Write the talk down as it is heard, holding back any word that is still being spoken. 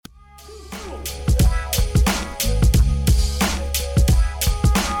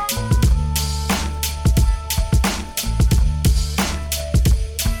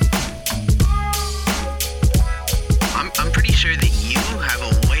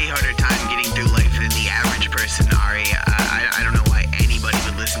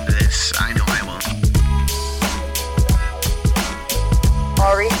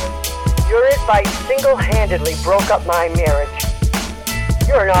broke up my marriage.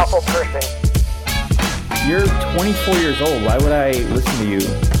 You're an awful person. You're 24 years old. Why would I listen to you?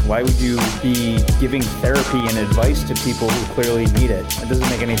 Why would you be giving therapy and advice to people who clearly need it? It doesn't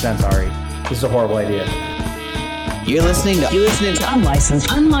make any sense, Ari. This is a horrible idea. You're listening to Unlicensed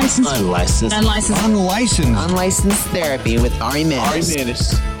Therapy with Ari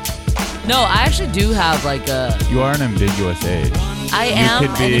Manis. No, I actually do have like a... You are an ambiguous age. I am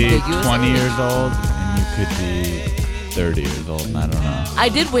an ambiguous 20 age. years old and you could be 30 years old, and I don't know. I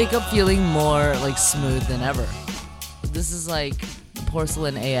did wake up feeling more like smooth than ever. This is like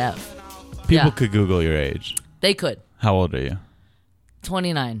porcelain AF. People could Google your age. They could. How old are you?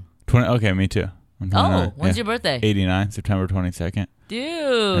 29. 20. Okay, me too. Oh, when's your birthday? 89, September 22nd.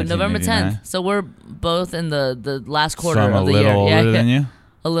 Dude, November 10th. So we're both in the last quarter so I'm of the a year. little older than you?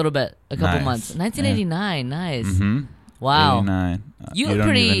 A little bit. A couple Nice. months. 1989. Nice. Mm-hmm. Wow. 89. You look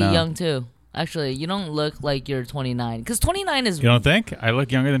pretty young too. Actually, you don't look like you're 29. Because 29 is... You don't think? I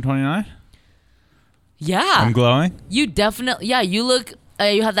look younger than 29? Yeah. I'm glowing? You definitely... Yeah, you look...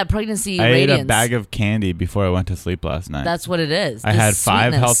 you have that pregnancy I radiance. ate a bag of candy before I went to sleep last night. That's what it is. I had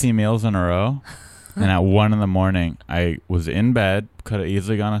 5 healthy meals in a row. And at 1 a.m, I was in bed, could have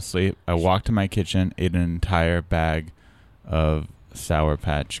easily gone to sleep. I walked to my kitchen, ate an entire bag of Sour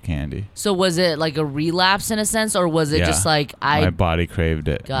Patch candy. So was it like a relapse in a sense, or was it just like my body craved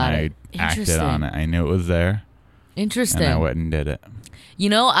it. Got and it. I acted on it. I knew it was there. Interesting. And I went and did it. You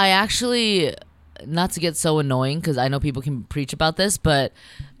know, I actually, not to get so annoying, because I know people can preach about this, but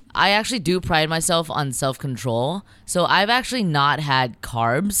I actually do pride myself on self-control. So I've actually not had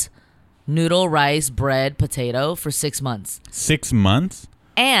carbs, noodle, rice, bread, potato for 6 months. 6 months?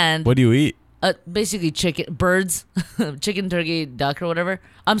 And what do you eat? Basically birds, chicken, turkey, duck, or whatever.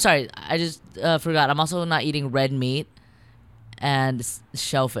 I'm sorry, I just forgot. I'm also not eating red meat and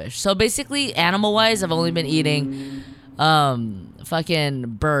shellfish. So basically, animal-wise, I've only been eating fucking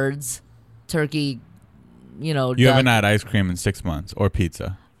birds, turkey, You duck. haven't had ice cream in 6 months or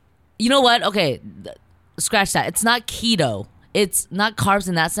pizza. You know what? Okay, scratch that. It's not keto. It's not carbs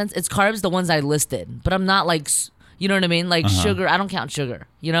in that sense. It's carbs, the ones I listed. But I'm not like, you know what I mean? Like sugar. I don't count sugar,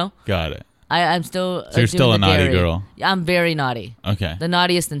 Got it. I'm still... So you're still a naughty dairy. girl. I'm very naughty. Okay. The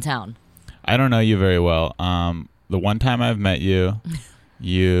naughtiest in town. I don't know you very well. The one time I've met you,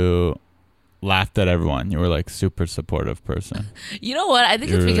 you laughed at everyone. You were like super supportive person. You know what? I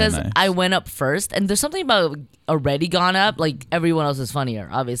think You're it's really because nice. I went up first, and there's something about already gone up. Like everyone else is funnier,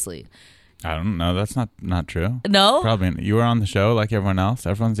 obviously. I don't know. That's not true. No? Probably. You were on the show like everyone else.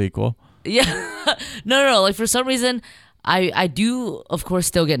 Everyone's equal. Yeah. No. Like for some reason, I do, of course,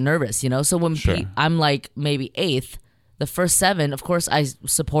 still get nervous, So when Sure. I'm like maybe 8th, the first 7, of course, I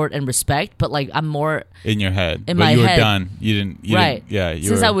support and respect, but like I'm more In your head. In but my you were head. done. You didn't. right. Yeah.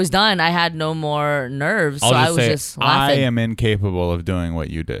 Since I was done, I had no more nerves, so I was just I laughing. am incapable of doing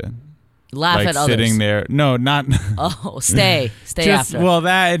what you did. Laugh like at others. sitting there. No, not. Oh, stay just, after. Well,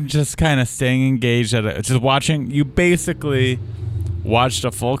 that and just kind of staying engaged at it. Just watching. You basically watched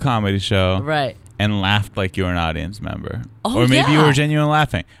a full comedy show. Right. And laughed like you were an audience member. Oh, or maybe you yeah. were genuine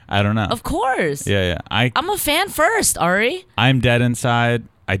laughing. I don't know. Of course. Yeah. I'm a fan first, Ari. I'm dead inside.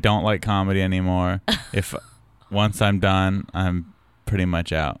 I don't like comedy anymore. If once I'm done, I'm pretty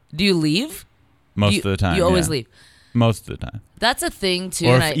much out. Do you leave? Most of the time. You always yeah. leave. Most of the time. That's a thing too.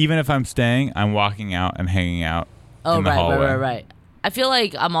 Or and even if I'm staying, I'm walking out and hanging out in the hallway. Right. I feel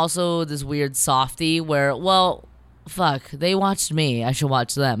like I'm also this weird softie where, well, fuck, they watched me. I should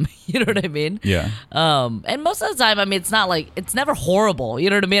watch them. You know what I mean? Yeah. And most of the time, I mean, it's not like, it's never horrible. You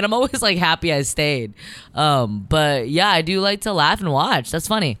know what I mean? I'm always like happy I stayed. But yeah, I do like to laugh and watch. That's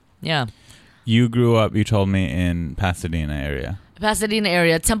funny. Yeah. You grew up, you told me, in Pasadena area. Pasadena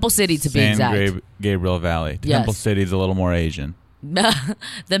area, Temple City to be San exact. Gabriel Valley. Yes. Temple City's a little more Asian.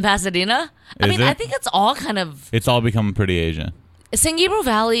 Than Pasadena? I Is mean, it? I think it's all kind of... It's all become pretty Asian. San Gabriel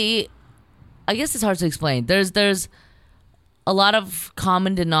Valley, I guess it's hard to explain. There's a lot of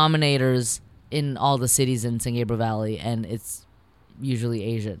common denominators in all the cities in San Gabriel Valley, and it's usually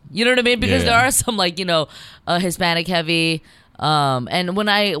Asian. You know what I mean? Because there are some like, Hispanic heavy. And when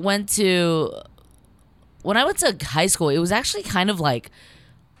I went to high school, it was actually kind of like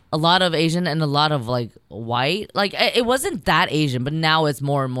a lot of Asian and a lot of like white. Like it wasn't that Asian, but now it's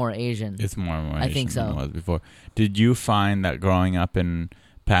more and more Asian. It's more and more Asian I think so. than it was before. Did you find that growing up in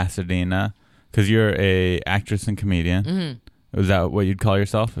Pasadena, because you're a actress and comedian, is that what you'd call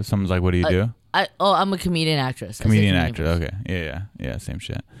yourself? If someone's like, what do you do? I'm a comedian actress. Comedian actress. Okay. Yeah. Same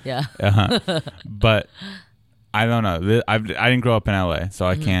shit. Yeah. But I don't know. I didn't grow up in LA, so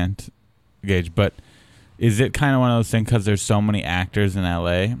I can't gauge. But Is it kind of one of those things because there's so many actors in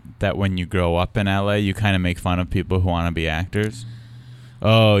LA that when you grow up in LA, you kind of make fun of people who want to be actors?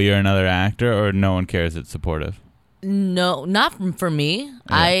 Oh, you're another actor, or no one cares, it's supportive? No, not for me. Yeah.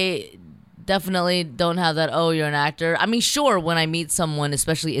 I definitely don't have that. Oh, you're an actor. I mean, sure, when I meet someone,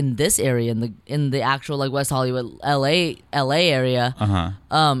 especially in this area, in the actual like West Hollywood, LA area,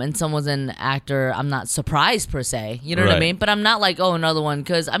 and someone's an actor, I'm not surprised per se. You know what I Right. mean? But I'm not like, oh, another one,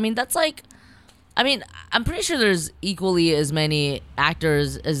 because I mean that's like, I mean, I'm pretty sure there's equally as many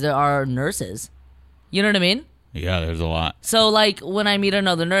actors as there are nurses. You know what I mean? Yeah, there's a lot. So, like, when I meet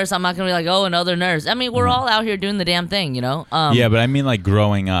another nurse, I'm not going to be like, oh, another nurse. I mean, we're all out here doing the damn thing, you know? Yeah, but I mean, like,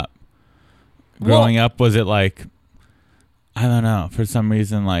 growing up. Growing up, was it like, I don't know, for some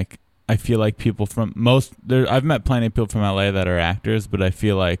reason, like, I feel like people from I've met plenty of people from LA that are actors, but I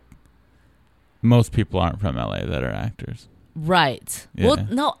feel like most people aren't from LA that are actors. Right. Yeah. Well,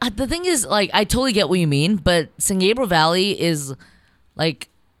 no, the thing is, like, I totally get what you mean, but San Gabriel Valley is, like,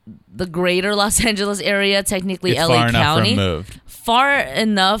 the greater Los Angeles area, technically It's LA far enough County. removed. Far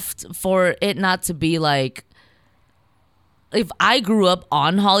enough for it not to be like, if I grew up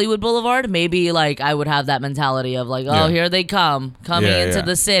on Hollywood Boulevard, maybe like I would have that mentality of like, oh, Yeah. here they coming Yeah, into yeah.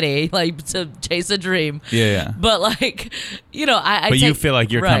 the city, like to chase a dream. Yeah. But like, you know, I But you take- feel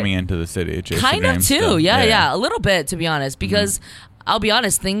like you're right. coming into the city to chase a Kind dream of too, still. yeah, a little bit to be honest, because I'll be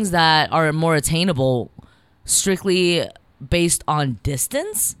honest, things that are more attainable, strictly based on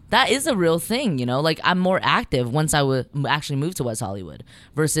distance, that is a real thing, you know. Like I'm more active once I would actually move to West Hollywood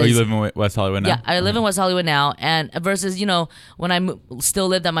versus. Oh, you live in West Hollywood now? Yeah, I live in West Hollywood now, and versus, you know, when I still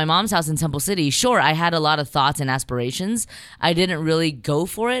lived at my mom's house in Temple City, sure, I had a lot of thoughts and aspirations. I didn't really go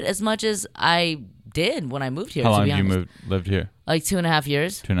for it as much as I did when I moved here. How to long be have you honest. lived here? Like 2.5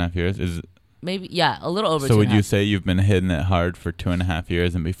 years, 2.5 years? maybe. Yeah, a little over. So would 2.5. you say you've been hitting it hard for 2.5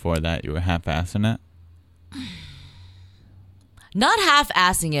 years, and before that you were half-assing it? Not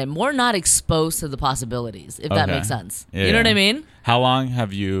half-assing it, more not exposed to the possibilities, if that Okay. makes sense. Yeah, you know yeah. what I mean? How long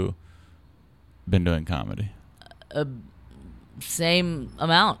have you been doing comedy? Same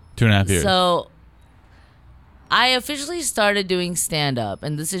amount. 2.5 years. So I officially started doing stand-up,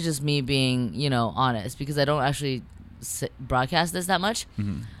 and this is just me being, you know, honest, because I don't actually broadcast this that much.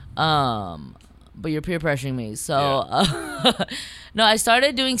 But you're peer pressuring me. So, no, I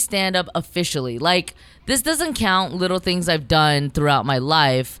started doing stand-up officially. Like, this doesn't count little things I've done throughout my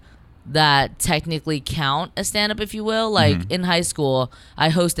life that technically count as stand-up, if you will. Like, in high school, I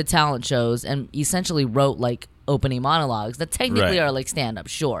hosted talent shows and essentially wrote, like, opening monologues that technically Right. are, like, stand-up,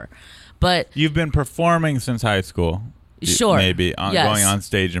 sure. But You've been performing since high school. Sure. Maybe Yes. going on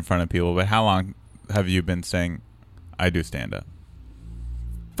stage in front of people. But how long have you been saying, I do stand-up?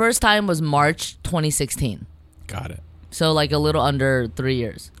 first time was March 2016. Got it. So, like, a little under 3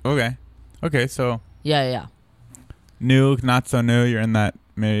 years. Okay, so Yeah. new, not so new. You're in that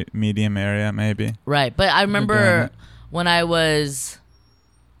medium area, maybe. Right. But I doing remember it. when I was,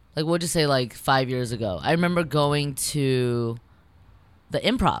 like, we'll just say like 5 years ago, I remember going to the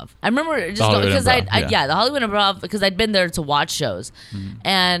Improv. I remember just going Hollywood because Improv, yeah. the Hollywood Improv, because I'd been there to watch shows.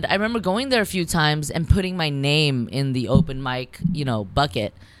 And I remember going there a few times and putting my name in the open mic, you know,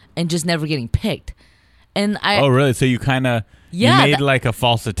 bucket and just never getting picked. And Oh, really? So you kind of Yeah, you made like a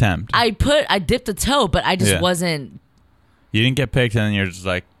false attempt. I dipped a toe, but I just Yeah. wasn't. You didn't get picked, and then you're just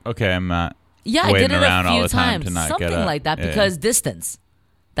like, okay, I'm not. Yeah, I waiting did it around a all few the time times, to not get something up. like that, Yeah. because distance.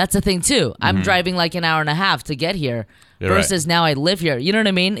 That's the thing too. I'm driving like an hour and a half to get here, You're right. versus now I live here. You know what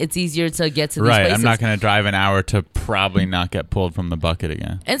I mean? It's easier to get to these Right, places. I'm not going to drive an hour to probably not get pulled from the bucket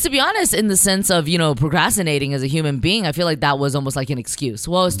again. And to be honest, in the sense of, you know, procrastinating as a human being, I feel like that was almost like an excuse.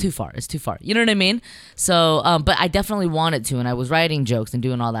 Well, it's too far. It's too far. You know what I mean? So, but I definitely wanted to, and I was writing jokes and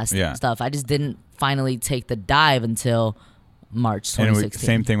doing all that Yeah. stuff. I just didn't finally take the dive until March And 2016.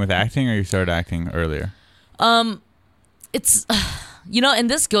 same thing with acting, or you started acting earlier? It's, you know, and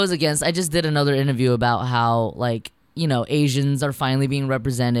this goes against, I just did another interview about how, like, you know, Asians are finally being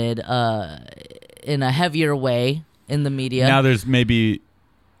represented in a heavier way in the media. Now there's maybe,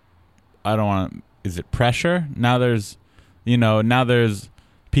 I don't want, is it pressure? Now there's, now there's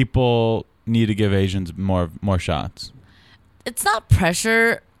people need to give Asians more shots. It's not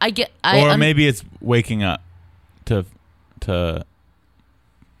pressure. Or maybe it's waking up to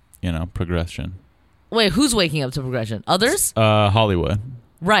progression. Wait, who's waking up to progression? Others? Hollywood.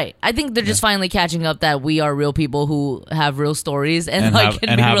 Right. I think they're just finally catching up that we are real people who have real stories and like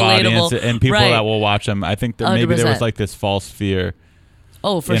can be have relatable. audience and people Right. that will watch them. I think that maybe there 100%. was like this false fear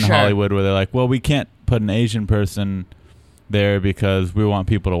Oh, for in sure. Hollywood where they're like, well, we can't put an Asian person there because we want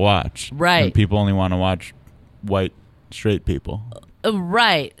people to watch. Right. And people only want to watch white straight people.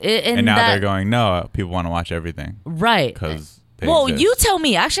 Right. And now they're going, no, people want to watch everything. Right. Because well, you tell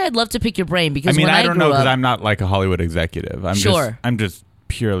me. Actually, I'd love to pick your brain because when I don't know because up, I'm not like a Hollywood executive. I'm just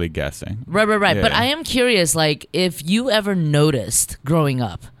purely guessing. Right. Yeah. But I am curious, like, if you ever noticed growing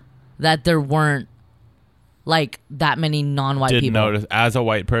up that there weren't like that many non-white people. Didn't notice as a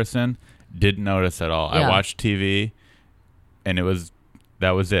white person. Didn't notice at all. Yeah. I watched TV, and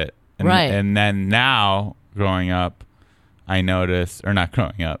that was it. And, Right. And then now, growing up, I noticed, or not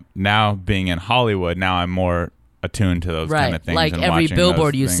growing up, now being in Hollywood, now I'm more attuned to those kind of things. Like and every watching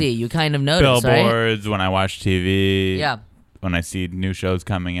billboard those you things. see, you kind of notice, right? Billboards, when I watch TV. Yeah. When I see new shows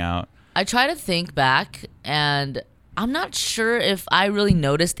coming out. I try to think back, and I'm not sure if I really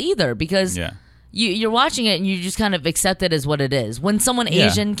noticed either because Yeah. you're watching it and you just kind of accept it as what it is. When someone Yeah.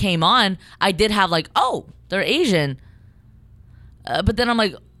 Asian came on, I did have like, oh, they're Asian. But then I'm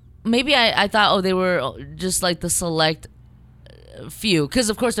like, maybe I thought, oh, they were just like the select few. Because,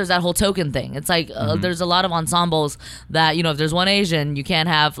 of course, there's that whole token thing. It's like there's a lot of ensembles that, if there's one Asian, you can't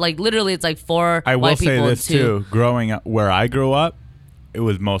have, like, literally it's like 4 I will white say people this and 2. too. Growing up where I grew up, it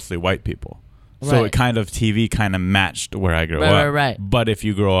was mostly white people. So Right. it kind of TV kind of matched where I grew up. Right. But if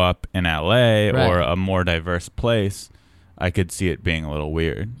you grow up in LA Right. or a more diverse place, I could see it being a little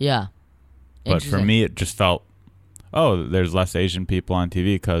weird. Yeah. But for Interesting. me, it just felt, oh, there's less Asian people on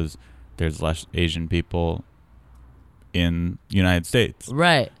TV because there's less Asian people in United States.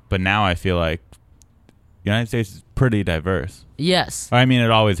 Right. But now I feel like United States is pretty diverse. Yes. I mean,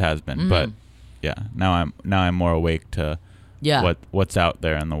 it always has been, but Mm-hmm. yeah, now I'm more awake to Yeah. what's out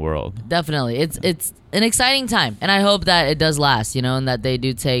there in the world. Definitely. It's an exciting time. And I hope that it does last, and that they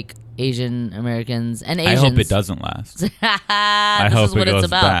do take Asian Americans and Asians. I hope it doesn't last. I This hope is what it goes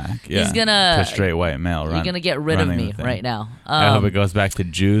it's about. back. Yeah, He's gonna to straight white male. You're gonna get rid of me right now. I hope it goes back to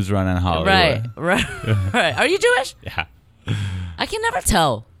Jews running Hollywood. Right. Are you Jewish? Yeah. I can never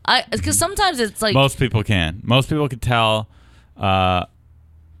tell. Because sometimes it's like Most people can. Most people can tell. Well,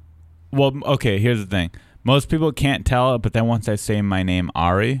 okay. Here's the thing. Most people can't tell, but then once I say my name,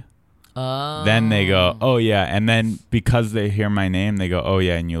 Ari, then they go, oh yeah, and then because they hear my name, they go, oh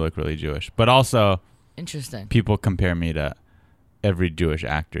yeah, and you look really Jewish. But also, interesting. people compare me to every Jewish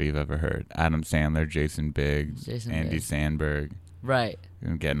actor you've ever heard: Adam Sandler, Jason Biggs, Andy Biggs. Sandberg. Right.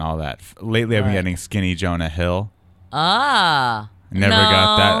 I'm getting all that. Lately, I've been Right. getting Skinny Jonah Hill. Never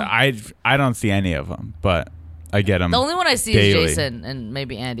Got that. I don't see any of them, but I get them. The only one I see daily. is Jason and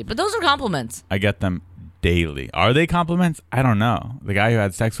maybe Andy. But those are compliments. I get them daily. Are they compliments? I don't know. The guy who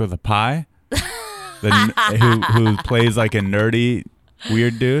had sex with a pie, who plays like a nerdy,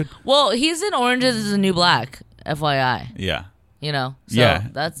 weird dude. Well, he's in Orange is the New Black, FYI. Yeah, So Yeah.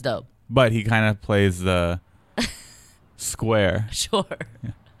 that's dope. but he kind of plays the square. Sure.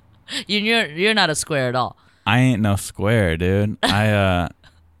 You're not a square at all. I ain't no square, dude. I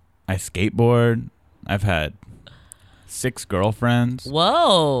skateboard. I've had 6 girlfriends.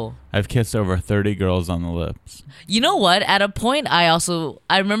 Whoa. I've kissed over 30 girls on the lips. You know what? At a point, I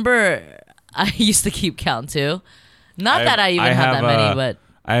remember I used to keep count too. Not that I even have that many, but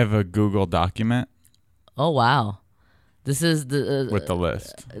I have a Google document oh wow, this is the with the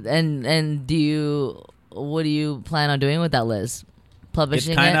list. And what do you plan on doing with that list?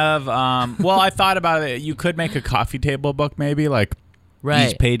 Publishing It's kind it? of well, I thought about it. You could make a coffee table book, maybe like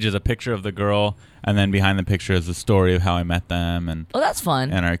Right. each page is a picture of the girl, and then behind the picture is the story of how I met them and Oh, that's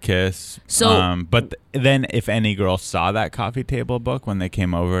fun. our kiss. So- but then if any girl saw that coffee table book when they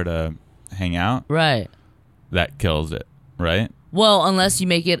came over to hang out, Right. that kills it, right? Well, unless you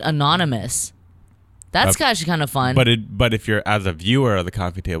make it anonymous. That's actually kind of fun. But if you're as a viewer of the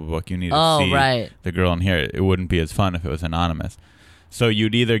coffee table book, you need to Oh, see right. the girl in here. It wouldn't be as fun if it was anonymous. So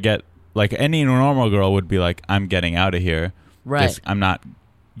you'd either get like any normal girl would be like, I'm getting out of here. Right. I'm not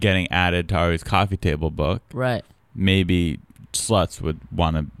getting added to Ari's coffee table book. Right. Maybe sluts would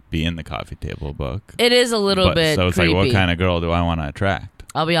want to be in the coffee table book. It is a little bit So it's creepy. like, what kind of girl do I want to attract?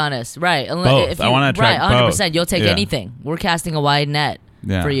 I'll be honest. Right. Both. I wanna attract right, 100%. both. You'll take Yeah. anything. We're casting a wide net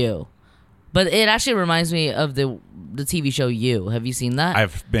Yeah. for you. But it actually reminds me of the TV show You. Have you seen that?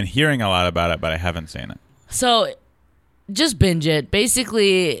 I've been hearing a lot about it, but I haven't seen it. So just binge it.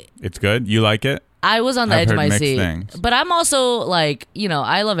 Basically, It's good? You like it? I was on the I've edge of heard my mixed seat. things. But I'm also like,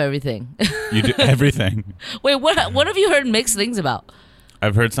 I love everything. You do everything. Wait, what have you heard mixed things about?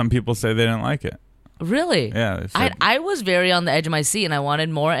 I've heard some people say they didn't like it. Really? Yeah, they said- I was very on the edge of my seat and I wanted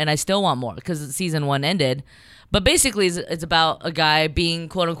more and I still want more because season 1 ended. But basically it's about a guy being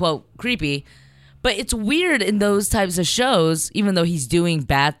quote unquote creepy. But it's weird in those types of shows, even though he's doing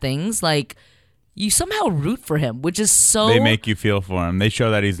bad things, like you somehow root for him, which is so They make you feel for him. They show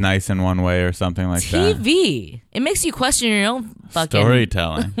that he's nice in one way or something like that. TV. It makes you question your own fucking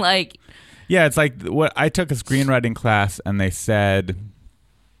Storytelling. like, Yeah, it's like what I took a screenwriting class, and they said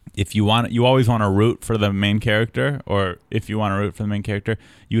if you always want to root for the main character, or if you want to root for the main character,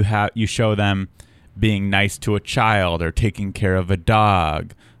 you show them being nice to a child or taking care of a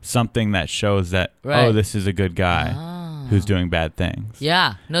dog, something that shows that Right. this is a good guy who's doing bad things.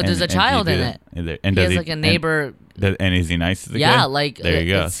 yeah, no, there's a And child you in do it. that. And He does has like a neighbor. And is he nice to the kid? Yeah, like, there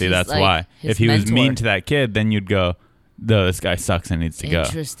you go. it's See, his, that's like, why. his If he was mentor. mean to that kid, then you'd go, "No, this guy sucks and needs to go."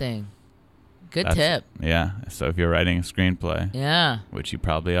 Interesting. Good That's- tip. Yeah. So if you're writing a screenplay, Yeah, which you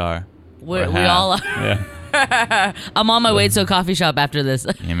probably are, we or have, all are. Yeah. I'm on my way to a coffee shop after this.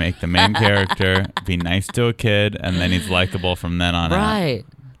 You make the main character be nice to a kid, and then he's likable from then on out. Right.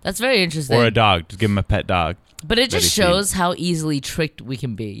 That's very interesting. Or a dog. Just give him a pet dog. But it just that he shows how easily tricked we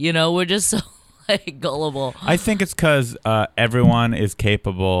can be. You know, we're just so like gullible. I think it's because everyone is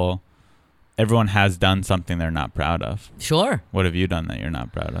capable. Everyone has done something they're not proud of. Sure. What have you done that you're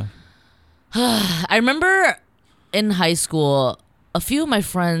not proud of? I remember in high school, a few of my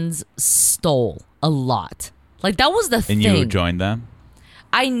friends stole a lot. Like, that was the And thing. you joined them?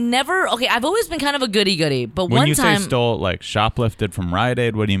 I've always been kind of a goody-goody, but When one you time, say stole, like shoplifted from Rite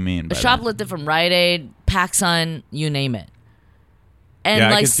Aid, what do you mean by that? shoplifted from Rite Aid, PacSun, you name it. And Yeah,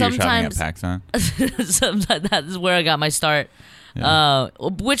 I like could see you shopping at sometimes, PacSun. sometimes that is where I got my start,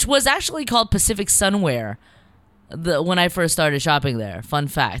 which was actually called Pacific Sunwear. When I first started shopping there, fun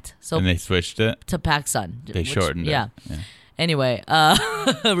fact. So And they switched it? to PacSun, They shortened yeah. it. Yeah. Anyway,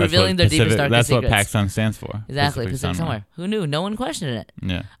 That's revealing what their deepest, darkest That's secrets. what PacSun stands for. Exactly, Pacific Sunwear. Who knew? No one questioned it.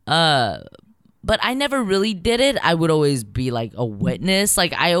 Yeah. But I never really did it. I would always be like a witness.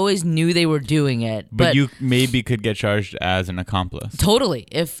 Like, I always knew they were doing it. But you maybe could get charged as an accomplice. Totally,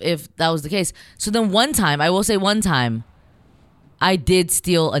 if that was the case. So then one time, I did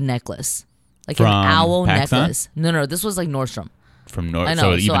steal a necklace. Like From an owl PacSun? necklace. No, this was like Nordstrom. From North, I know.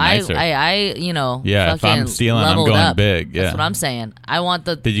 so So, even nicer. I Yeah, if I'm fucking stealing, I'm leveled going up. big, yeah. That's what I'm saying. I want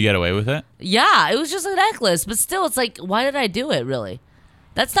the. Did you get away with it? Yeah, it was just a necklace, but still, it's like, why did I do it? Really?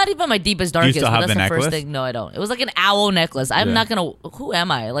 That's not even my deepest, darkest. still but have that's the the first necklace? thing. No, I don't. It was like an owl necklace. I'm Yeah. not gonna. Who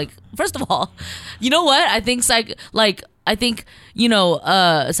am I? Like, first of all, you know what? I think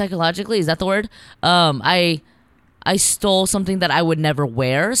psychologically, is that the word? I stole something that I would never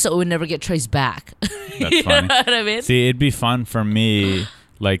wear, so it would never get traced back. That's You funny. know what I mean? See, it'd be fun for me,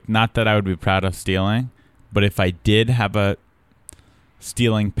 like, not that I would be proud of stealing, but if I did have a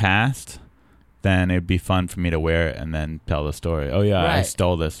stealing past, then it'd be fun for me to wear it and then tell the story. Oh, yeah, I Right.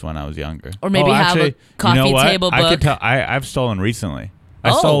 stole this when I was younger. Or maybe have a coffee you know what? table I could book. tell. I've stolen recently.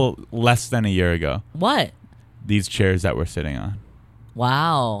 I Oh. stole less than a year ago. What? These chairs that we're sitting on.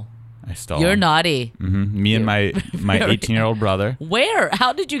 Wow. I stole You're them. naughty. Me and my very- 18-year-old brother. Where?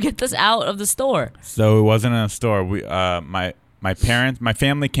 How did you get this out of the store? So it wasn't in a store. We, my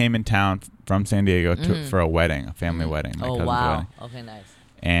family came in town from San Diego for a wedding, a family wedding. My Oh, cousin's wow. wedding. Okay, nice.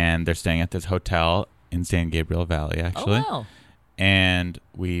 And they're staying at this hotel in San Gabriel Valley, actually. Oh, wow. And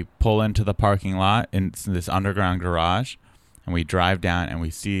we pull into the parking lot in this underground garage, and we drive down, and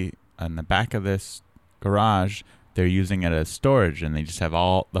we see in the back of this garage, they're using it as storage, and they just have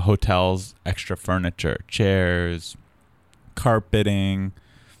all the hotel's extra furniture, chairs, carpeting,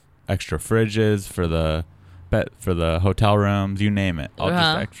 extra fridges for the hotel rooms, you name it, all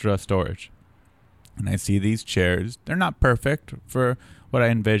just extra storage. And I see these chairs. They're not perfect for what I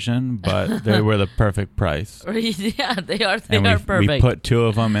envisioned, but they were the perfect price. Yeah, they are. They And are we perfect. put two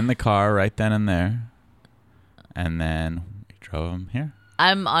of them in the car right then and there, and then we drove them here.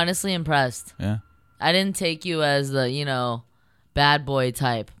 I'm honestly impressed. Yeah, I didn't take you as the, bad boy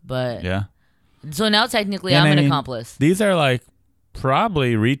type, but yeah. so now technically And I'm I an mean, accomplice. These are like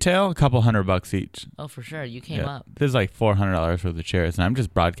probably retail, a couple $100 each. Oh, for sure. You came Yeah. up. This is like $400 worth of chairs, and I'm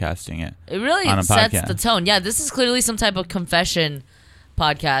just broadcasting it. It really on a sets podcast. the tone. Yeah, this is clearly some type of confession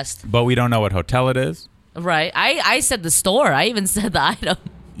podcast. But we don't know what hotel it is. Right. I said the store. I even said the item.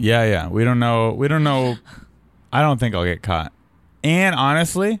 Yeah. We don't know. I don't think I'll get caught. And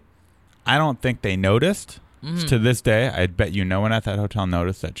honestly, I don't think they noticed. Mm-hmm. To this day, I bet no one at that hotel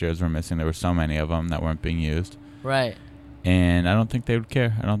noticed that chairs were missing. There were so many of them that weren't being used. Right. And I don't think they would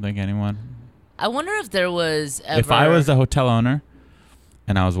care. I don't think anyone. I wonder if there was ever... If I was the hotel owner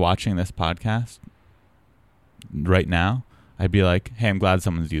and I was watching this podcast right now, I'd be like, hey, I'm glad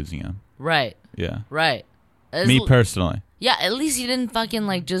someone's using them. Right. Yeah. Right. Me personally. Yeah, at least you didn't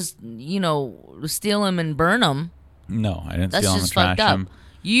fucking, just, steal them and burn them. No, I didn't That's steal them and just trash fucked up. them.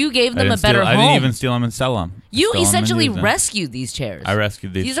 You gave them a didn't better steal, home. I didn't even steal them and sell them. You essentially rescued these chairs. I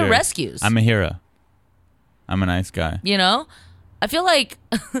rescued these These chairs. are rescues. I'm a hero. I'm a nice guy. You know? I feel like,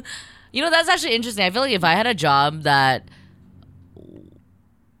 that's actually interesting. I feel like if I had a job that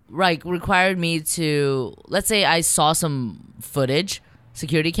required me to, let's say I saw some footage,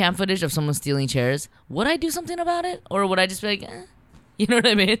 security cam footage of someone stealing chairs, would I do something about it? Or would I just be like, You know what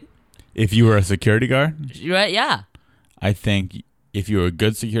I mean? If you were a security guard? Right? Yeah. I think if you were a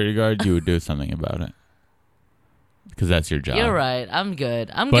good security guard, you would do something about it. Because that's your job. You're right. I'm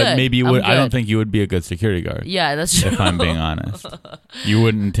good. But good. maybe you would. I'm I don't good. think you would be a good security guard. Yeah, that's true. If I'm being honest, you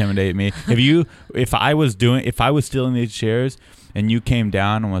wouldn't intimidate me. If I was stealing these chairs and you came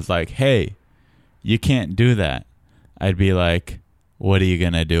down and was like, "Hey, you can't do that," I'd be like, "What are you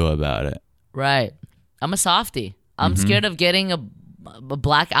gonna do about it?" Right. I'm a softie. I'm Mm-hmm. scared of getting a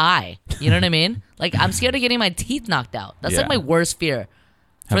black eye. You know what I mean? Like, I'm scared of getting my teeth knocked out. That's Yeah. like my worst fear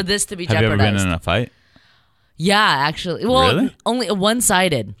for this to be Have you ever jeopardized. been in a fight? Yeah, actually. Well, Really? only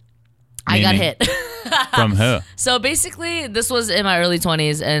one-sided. I got Meaning? hit. From who? So basically, this was in my early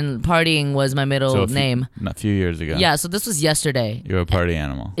 20s, and partying was my middle So name. a few years ago. Yeah, so this was yesterday. You're a party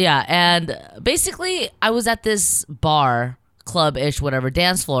animal. Yeah, and basically, I was at this bar, club-ish, whatever,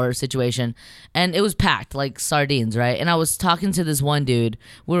 dance floor situation, and it was packed like sardines, right? And I was talking to this one dude.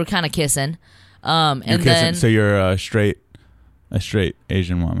 We were kind of kissing. And You're kissing, then, so you're a straight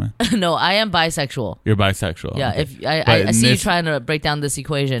Asian woman. no, I am bisexual. You're bisexual. Yeah, okay. if But I in see you this- trying to break down this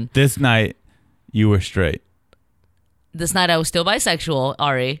equation. This night, you were straight. This night I was still bisexual,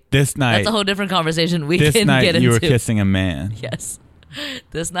 Ari. This night, That's a whole different conversation we this can night get into. you were kissing a man, Yes.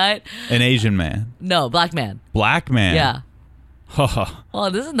 This night? an Asian man, No, black man. black man. Yeah. Oh,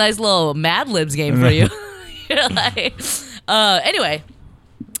 Well, this is a nice little Mad Libs game for you. You're like, anyway,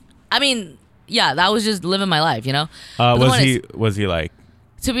 I mean, yeah, that was just living my life, you know? But the point is, was he like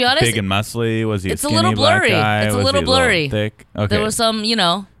to be honest, big and muscly? Was he it's a skinny little black blurry. guy? It's a Was little he blurry. thick. Okay. there was some, he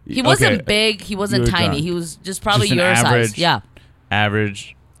Okay. wasn't big, he wasn't You were tiny. done. He was just probably Just an your size. average- Yeah.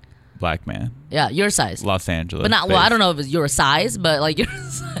 average black man, Yeah, your size. Los Angeles. But not, well, based. I don't know if it's your size, but like your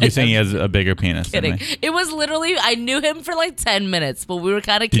size. You're saying he has a bigger penis than Kidding. me. It was literally, I knew him for like 10 minutes, but we were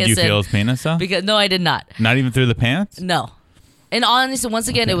kind of Did kissing. you feel his penis though? Because, no, I did not. Not even through the pants? No. And honestly, once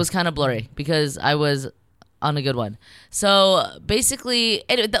again, Okay. it was kind of blurry because I was on a good one. So basically,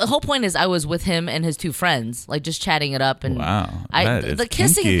 the whole point is I was with him and his two friends, like just chatting it up. And Wow, that is the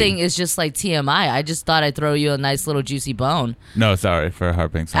kissing kinky. thing is just like TMI. I just thought I'd throw you a nice little juicy bone No, sorry for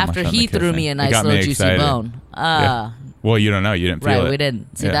harping so much after on he the threw kissing. me a It nice got little me juicy excited. bone. Yeah. Well, you don't know. You didn't feel Right, it. we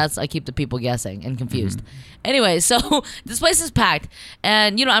didn't. See, Yeah. that's, I keep the people guessing and confused. Anyway, so this place is packed.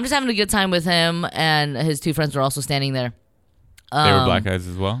 And, I'm just having a good time with him, and his two friends were also standing there. They were black guys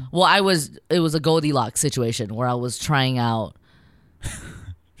as well? Well, it was a Goldilocks situation where I was trying out.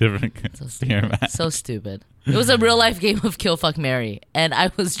 Different. Hear that. So stupid. It was a real life game of Kill Fuck Marry, and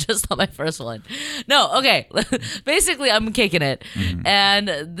I was just on my first one. No, okay. Basically, I'm kicking it, and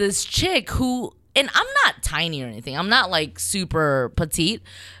this chick who, and I'm not tiny or anything. I'm not like super petite,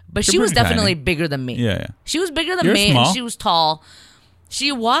 but she You're was pretty definitely tiny. bigger than me. Yeah. She was bigger than You're me, small. and she was tall.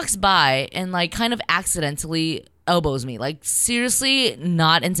 She walks by and like kind of accidentally elbows me, like seriously,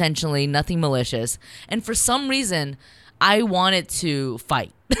 not intentionally, nothing malicious. And for some reason, I wanted to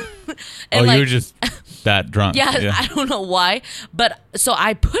fight. And You were just that drunk. yeah, I don't know why, but so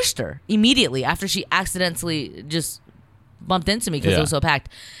I pushed her immediately after she accidentally just bumped into me because it Yeah. was so packed.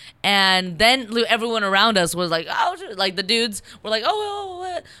 And then everyone around us was like, oh, like the dudes were like,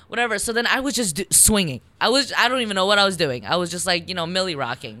 oh, whatever. So then I was just swinging. I don't even know what I was doing. I was just like, Millie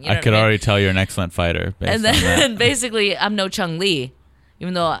rocking. You know I what could mean? already tell you're an excellent fighter. Based And on then that. basically, I'm no Chung Li,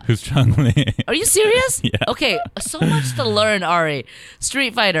 even though. Who's Chung Li? Are you serious? Yeah. Okay, so much to learn, Ari.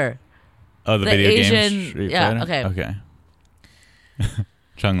 Street Fighter. Oh, the The video Asian- game Street yeah, Fighter? okay.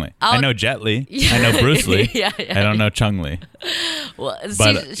 Chung Li. I I'll- know Jet Li. I know Bruce Lee. Yeah. I don't know Chung Li. Well,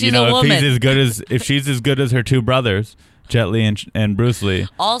 But she's a woman. if she's as good as her two brothers, Jet Li and Bruce Lee,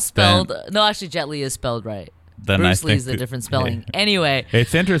 All spelled. No, actually, Jet Li is spelled right. then Bruce I Lee think is a different spelling. Anyway,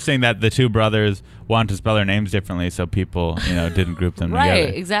 It's interesting that the two brothers want to spell their names differently, so people, didn't group them right,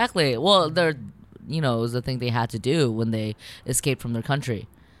 together. exactly. Well, they're, it was the thing they had to do when they escaped from their country.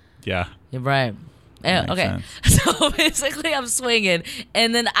 Yeah. You're right. Yeah, Makes okay. sense. So basically, I'm swinging,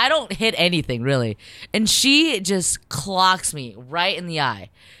 and then I don't hit anything really, and she just clocks me right in the eye.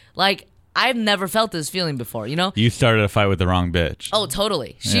 Like I've never felt this feeling before. You started a fight with the wrong bitch. Oh,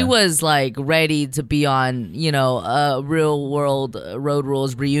 totally. She Yeah. was like ready to be on, a real world road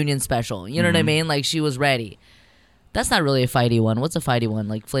rules reunion special. You know what I mean? Like she was ready. That's not really a fighty one. What's a fighty one?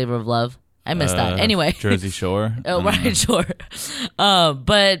 Like Flavor of Love? I missed that. Anyway. Jersey Shore. Oh, right, sure.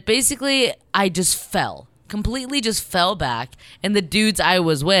 But basically, I just fell. Completely just fell back. And the dudes I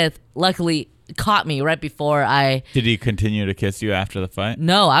was with, luckily, caught me right before I... Did he continue to kiss you after the fight?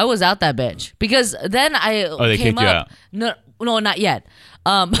 No, I was out that bitch. Because then I they came kicked you up... out. No, not yet.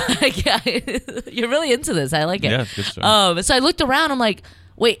 You're really into this. I like it. Yeah, it's good stuff. So I looked around. I'm like,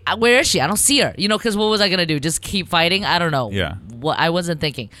 wait, where is she? I don't see her. Because what was I going to do? Just keep fighting? I don't know. Yeah. What I wasn't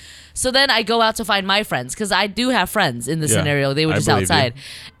thinking. So then I go out to find my friends because I do have friends in this Yeah, scenario. They were I just believe outside. you.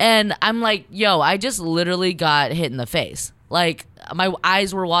 And I'm like, yo, I just literally got hit in the face. Like, my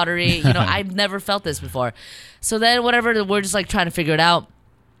eyes were watery. I've never felt this before. So then whatever, we're just like trying to figure it out.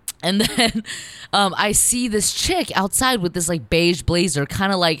 And then I see this chick outside with this like beige blazer,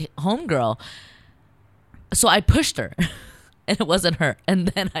 kind of like homegirl. So I pushed her and it wasn't her. And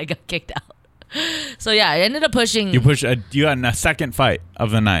then I got kicked out. So yeah, I ended up pushing. You got in a second fight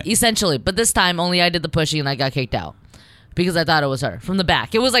of the night. Essentially. But this time only I did the pushing and I got kicked out. Because I thought it was her from the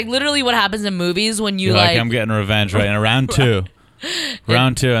back. It was like literally what happens in movies when you You're like, I'm getting revenge right in round two.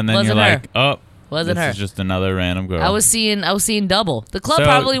 Round two, and then you're wasn't her. like, oh, Wasn't this her. is just another random girl. I was seeing double. The club So,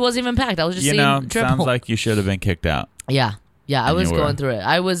 probably wasn't even packed. I was just seeing triple. sounds like you should have been kicked out. Yeah, I And was you going were. through it.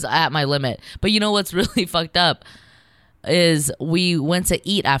 I was at my limit. But you know what's really fucked up is we went to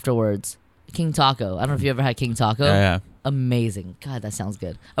eat afterwards. King Taco. I don't know if you ever had King Taco. Yeah. Amazing. God, that sounds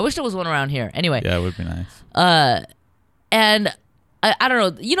good. I wish there was one around here. Anyway. Yeah, it would be nice. And I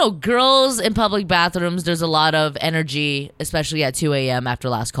don't know, girls in public bathrooms, there's a lot of energy, especially at 2 a.m. after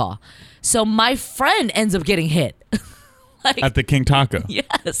last call. So my friend ends up getting hit. At the King Taco.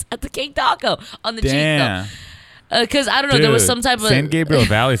 Yes, at the King Taco on the Damn. cheek though. Because I don't know, there was some type of... San Gabriel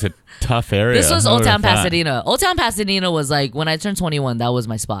Valley's a tough area. This was Who Old would've Town thought? Pasadena. Old Town Pasadena was like, when I turned 21, that was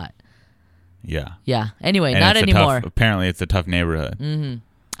my spot. Yeah. Yeah. Anyway, And not it's anymore. Apparently, it's a tough neighborhood.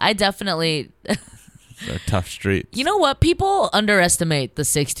 I definitely... It's a tough street. You know what? People underestimate the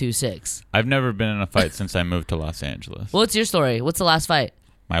 626. I've never been in a fight since I moved to Los Angeles. What's your story? What's the last fight?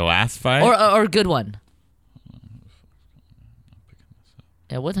 My last fight? Or a good one?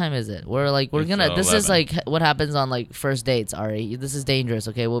 Yeah, what time is it? We're It's gonna. This is 11. like what happens on like first dates, Ari. This is dangerous.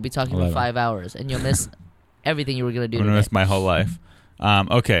 Okay, we'll be talking 11. for 5 hours, and you'll miss everything you were gonna do. I'm going to miss my whole life.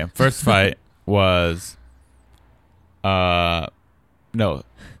 Okay, first fight was... No,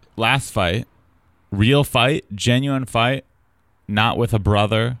 last fight. Real fight, genuine fight, not with a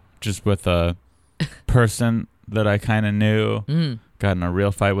brother, just with a person that I kind of knew. Got in a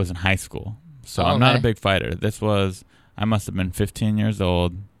real fight was in high school. So I'm not a Okay. big fighter. I must have been 15 years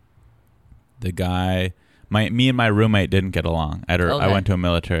old. The guy, me and my roommate didn't get along. I Okay. went to a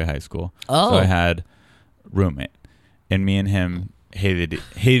military high school. Oh. So I had roommate. And me and him hated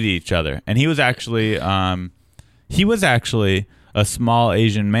each other. And he was actually a small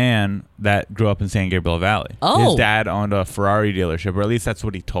Asian man that grew up in San Gabriel Valley. Oh. His dad owned a Ferrari dealership, or at least that's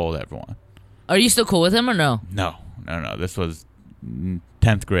what he told everyone. Are you still cool with him or no? No. This was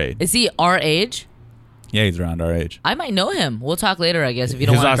 10th grade. Is he our age? Yeah, he's around our age. I might know him. We'll talk later, I guess, if you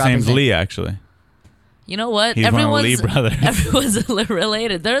don't His want to last drop name's his name. Lee, actually. You know what? He's one of the Lee brothers. Everyone's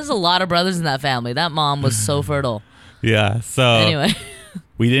related. There's a lot of brothers in that family. That mom was so fertile. Yeah, so Anyway.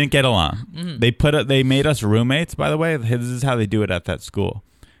 we didn't get along. They made us roommates, by the way. This is how they do it at that school.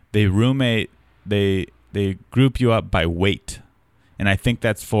 They group you up by weight. And I think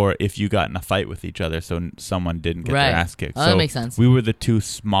that's for if you got in a fight with each other, so someone didn't get Right. their ass kicked. Oh, so that makes sense. We were the two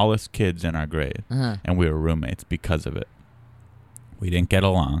smallest kids in our grade, Uh-huh. and we were roommates because of it. We didn't get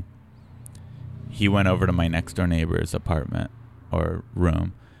along. He went over to my next door neighbor's apartment or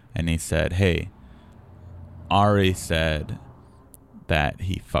room, and he said, "Hey, Ari said that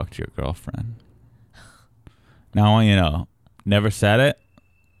he fucked your girlfriend." Now, I want you to know, never said it.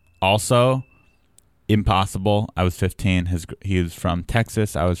 Also, impossible. I was 15. He was from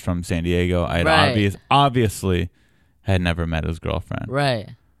Texas. I was from San Diego. I had Right. obviously had never met his girlfriend.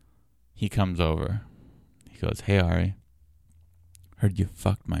 Right. He comes over. He goes, "Hey, Ari, heard you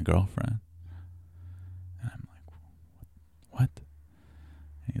fucked my girlfriend." And I'm like, "What?"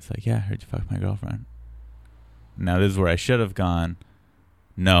 And he's like, "Yeah, I heard you fucked my girlfriend." Now, this is where I should have gone,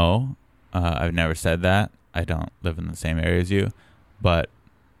 "No, I've never said that. I don't live in the same area as you." But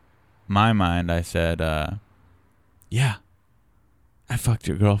my mind, I said, "Yeah, I fucked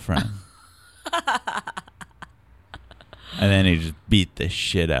your girlfriend." And then he just beat the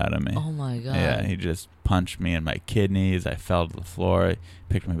shit out of me. Oh my God. Yeah, he just punched me in my kidneys. I fell to the floor. He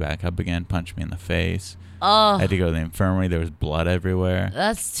picked me back up again, punched me in the face. Oh, I had to go to the infirmary. There was blood everywhere.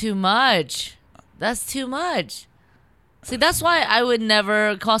 that's too much. That's too much. See, that's why I would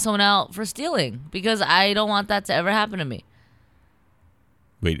never call someone out for stealing, because I don't want that to ever happen to me.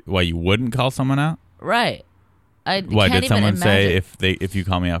 Wait, why you wouldn't call someone out? Right. I Why can't did even someone say imagine. if you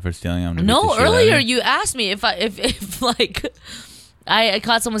call me out for stealing, I'm gonna beat No, the shit out of earlier you? you asked me if like I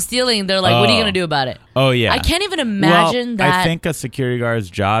caught someone stealing. They're like, "What are you gonna do about it?" Oh yeah. I can't even imagine well, that. I think a security guard's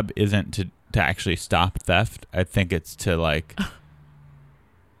job isn't to actually stop theft. I think it's to like,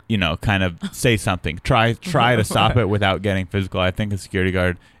 kind of say something. Try to stop it without getting physical. I think a security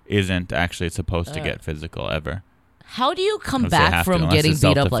guard isn't actually supposed to get physical ever. How do you come Unless they back have to, from unless getting it's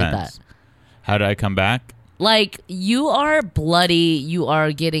beat up like that? self-defense. How did I come back? Like, you are bloody. You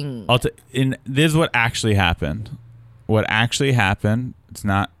are getting. This is what actually happened. What actually happened?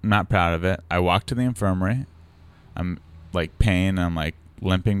 I'm not proud of it. I walked to the infirmary. I'm like pain. I'm like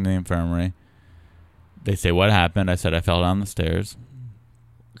limping to the infirmary. They say, "What happened?" I said, "I fell down the stairs."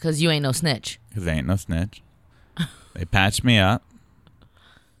 Because you ain't no snitch. Because I ain't no snitch. They patched me up.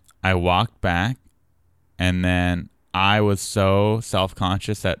 I walked back, and then I was so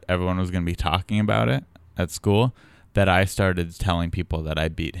self-conscious that everyone was going to be talking about it at school that I started telling people that I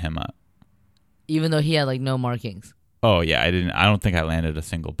beat him up. Even though he had like no markings. Oh yeah, I don't think I landed a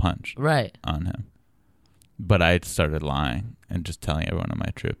single punch Right. on him. But I started lying and just telling everyone in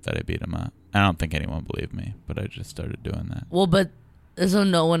my troop that I beat him up. I don't think anyone believed me, but I just started doing that. Well, but so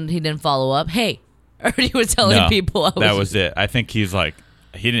he didn't follow up. Hey, or you were telling people. That was it. I think he's like,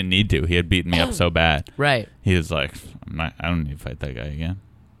 he didn't need to. He had beaten me up so bad. Right. He was like, I don't need to fight that guy again.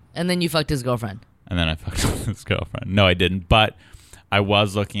 And then you fucked his girlfriend. And then I fucked his girlfriend. No, I didn't. But I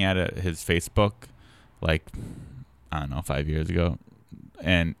was looking at his Facebook, like, I don't know, 5 years ago.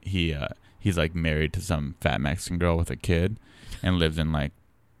 And he's like married to some fat Mexican girl with a kid and lives in like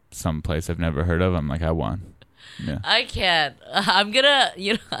some place I've never heard of. I'm like, I won. Yeah. I can't. I'm gonna.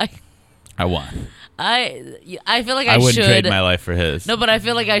 I won. I feel like I wouldn't should trade my life for his. No, but I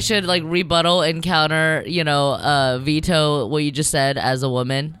feel like I should like rebuttal and counter. Veto what you just said as a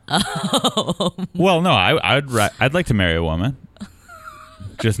woman. Well, no, I'd like to marry a woman,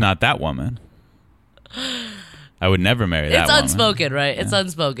 just not that woman. I would never marry that woman. It's unspoken, right? Yeah. It's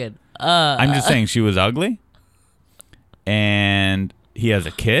unspoken. I'm just saying she was ugly, and he has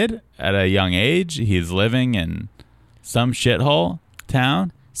a kid at a young age. He's living in some shithole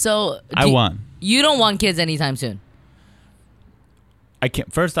town. So I won. You don't want kids anytime soon. I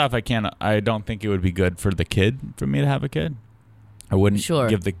can't. First off, I can't. I don't think it would be good for the kid for me to have a kid. I wouldn't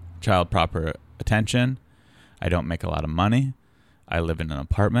give the child proper attention. I don't make a lot of money. I live in an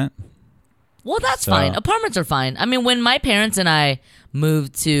apartment. Well, that's fine. Apartments are fine. I mean, when my parents and I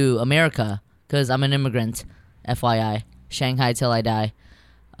moved to America, because I'm an immigrant, FYI, Shanghai till I die.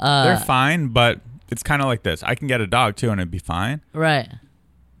 They're fine, but it's kind of like this. I can get a dog too, and it'd be fine. Right.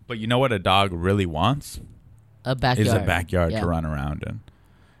 But you know what a dog really wants? A backyard. Is a backyard to run around in.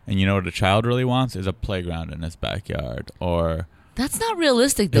 And you know what a child really wants? Is a playground in his backyard. Or that's not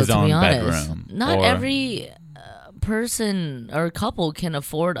realistic, though, his to own be honest. bedroom. Not every person or couple can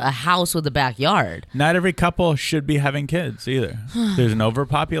afford a house with a backyard. Not every couple should be having kids either. There's an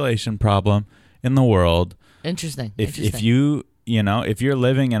overpopulation problem in the world. Interesting. If you if you're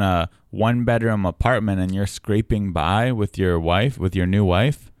living in a 1-bedroom apartment and you're scraping by with your new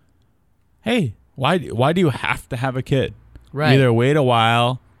wife, hey, why do you have to have a kid? Right. Either wait a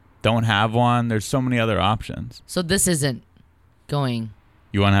while, don't have one. There's so many other options. So this isn't going.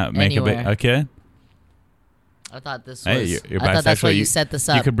 You want to make a kid? I thought this was. Hey, you're I thought that's bisexual. why you set this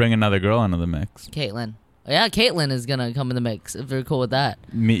up. You could bring another girl into the mix. Caitlin. Yeah, Caitlin is gonna come in the mix if you're cool with that.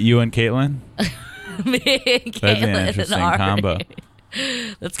 You and Caitlin? Me and Caitlin. That'd be an interesting combo.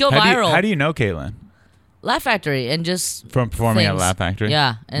 Let's go viral. How do you know Caitlin? Laugh Factory and just from performing things. at Laugh Factory.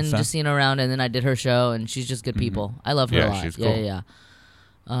 Yeah, and just seeing her around, and then I did her show, and she's just good people. I love her a lot. She's cool. Yeah.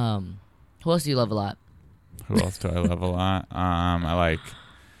 Who else do you love a lot? Who else do I love a lot? I like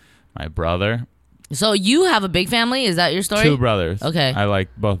my brother. So you have a big family? Is that your story? 2 brothers. Okay. I like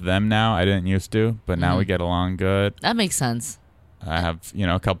both of them now. I didn't used to, but now we get along good. That makes sense. I have,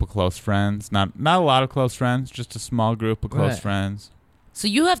 a couple close friends. Not a lot of close friends, just a small group of close friends. So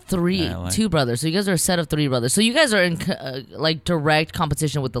you have 2 brothers. So you guys are a set of 3 brothers. So you guys are in direct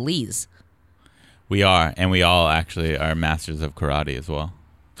competition with the Lees. We are, and we all actually are masters of karate as well.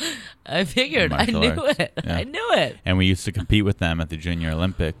 I figured. I knew it. Yeah. I knew it. And we used to compete with them at the Junior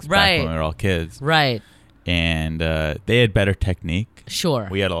Olympics back when we were all kids. Right. And they had better technique. Sure.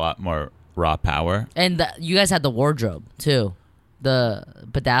 We had a lot more raw power. And you guys had the wardrobe, too. The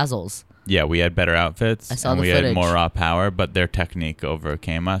bedazzles. Yeah, we had better outfits. I saw and the footage. Had more raw power, but their technique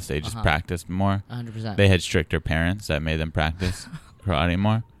overcame us. They just practiced more. 100%. They had stricter parents that made them practice karate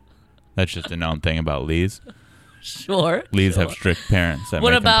more. That's just a known thing about Lees. Sure. Lees have strict parents that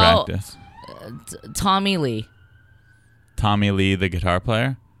make them practice. Tommy Lee? Tommy Lee, the guitar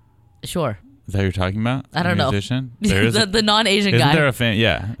player. Sure. Is that who you're talking about? I don't know. Musician? There is the non-Asian Isn't guy. there a fan?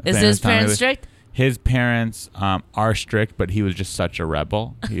 Yeah. Is fan his of Tommy parents Lee. strict? His parents are strict, but he was just such a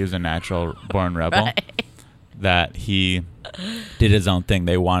rebel. He was a natural born rebel Right. that he did his own thing.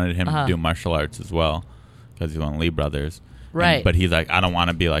 They wanted him Uh-huh. to do martial arts as well because he's one of Lee brothers. Right. But he's like, I don't want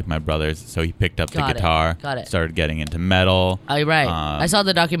to be like my brothers. So he picked up Got the it. guitar, Got it. started getting into metal. Oh, right. I saw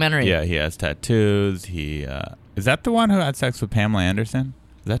the documentary. Yeah, he has tattoos. He is that the one who had sex with Pamela Anderson?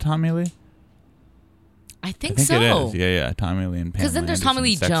 Is that Tommy Lee? I think I think so. it is. Yeah, Tommy Lee and Pamela. Because then there's Anderson Tommy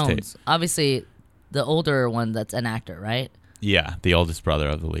Lee sex Jones. tape. Obviously, the older one that's an actor, right? Yeah, the oldest brother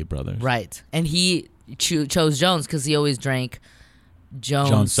of the Lee brothers. Right. And he chose Jones because he always drank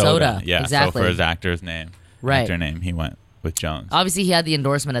Jones soda. Yeah, Exactly. so for his actor's name, Right. actor name, he went with Jones. Obviously, he had the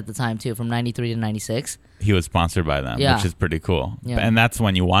endorsement at the time, too, from 93 to 96. He was sponsored by them, Yeah. which is pretty cool. Yeah. And that's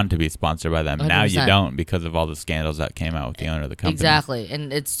when you want to be sponsored by them. Now you 100%. don't because of all the scandals that came out with the owner of the company. Exactly.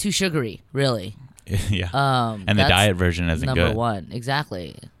 And it's too sugary, really. Yeah. and the That's diet version isn't number good. one.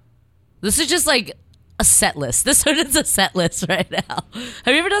 Exactly. This is just like a set list. This is a set list right now.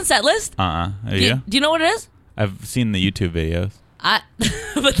 Have you ever done set list? Are Do you? you know what it is? I've seen the YouTube videos. But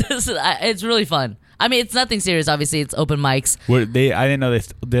it's really fun. I mean, it's nothing serious. Obviously, it's open mics. I didn't know they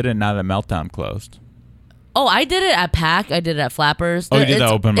still did it now that Meltdown closed. Oh, I did it at PAC. I did it at Flappers. Oh, you did the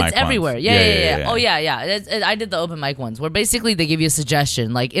open mic It's everywhere. ones. Yeah. Oh, yeah. I did the open mic ones where basically they give you a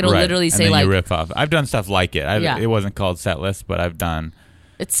suggestion. Like, it'll Right. literally and say, then like, you riff off. I've done stuff like it. Yeah. It wasn't called set list, but I've done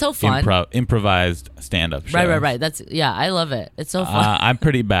it's so fun. improvised stand-up shows. Right. I love it. It's so fun. I'm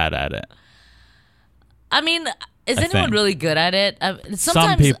pretty bad at it. I mean, is I anyone think. really good at it?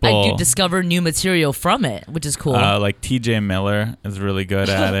 Sometimes I people- do discover new material from it, which is cool. Like TJ Miller is really good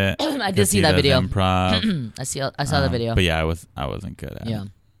at it. I did 'cause see he that does video. Improv. I saw the video. But yeah, I wasn't good at Yeah. it.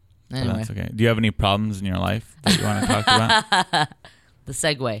 But Anyway, that's okay. Do you have any problems in your life that you want to talk about? the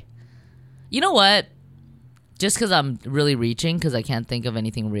segue. You know what? Just because I'm really reaching, because I can't think of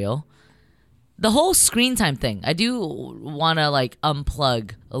anything real. The whole screen time thing, I do want to like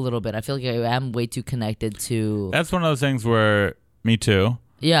unplug a little bit. I feel like I am way too connected to. That's one of those things where me too.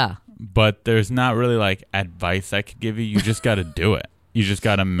 Yeah. But there's not really like advice I could give you. You just got to do it. You just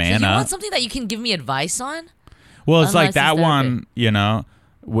got to So man you up. want something that you can give me advice on? Well, it's like Unlicensed that therapy. one. You know,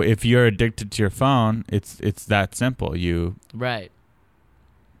 if you're addicted to your phone, it's that simple. Right.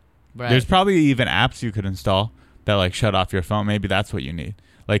 There's probably even apps you could install that like shut off your phone. Maybe that's what you need.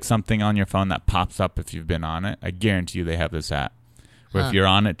 Like something on your phone that pops up if you've been on it. I guarantee you they have this app where if you're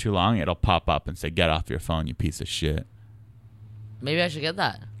on it too long, it'll pop up and say, "Get off your phone, you piece of shit." Maybe I should get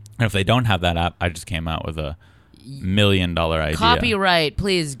that. And if they don't have that app, I just came out with $1 million idea. Copyright,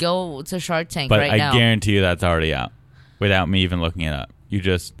 please go to Shark Tank But right I now. guarantee you that's already out without me even looking it up.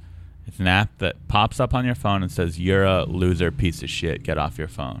 It's an app that pops up on your phone and says, "You're a loser piece of shit. Get off your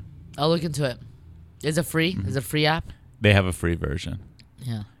phone." I'll look into it. Is it free? Is it a free app? They have a free version.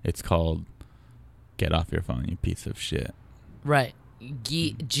 Yeah. It's called "Get Off Your Phone, You Piece of Shit." Right.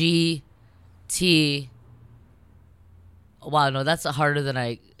 G T. Wow, no, that's harder than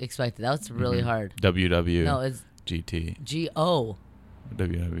I expected. That was really hard. WW. No, it's GT. G-O.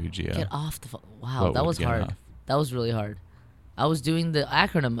 WWGO. Get off the phone. Wow, What that would was get hard. off? That was really hard. I was doing the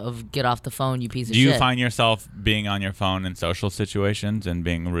acronym of get off the phone, you piece of Do you shit. find yourself being on your phone in social situations and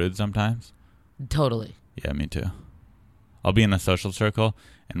being rude sometimes? Totally. Yeah, me too. I'll be in a social circle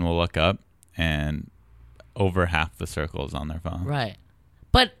and we'll look up and over half the circle is on their phone. Right.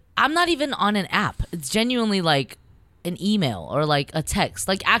 But I'm not even on an app. It's genuinely like an email or like a text,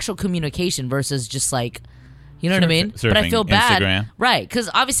 like actual communication versus just like, you know what I mean? But I Surfing, feel bad. Instagram. Right. Because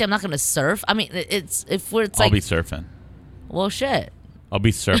obviously I'm not going to surf. I mean, it's I'll like, be surfing. well, shit. I'll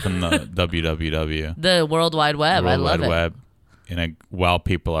be surfing the WWW. The World Wide Web. The I World love Wide it. Web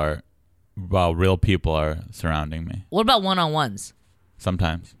while real people are surrounding me. What about one-on-ones?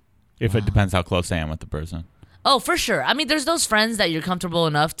 Sometimes. If it depends how close I am with the person. Oh, for sure. I mean, there's those friends that you're comfortable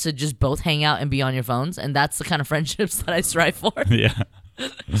enough to just both hang out and be on your phones, and that's the kind of friendships that I strive for. Yeah.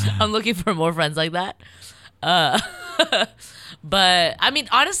 I'm looking for more friends like that. But, I mean,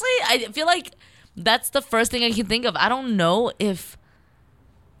 honestly, I feel like that's the first thing I can think of. I don't know if...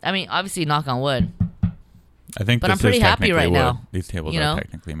 I mean, obviously, knock on wood. I think But this I'm pretty is happy technically right wood. now. These tables You know? are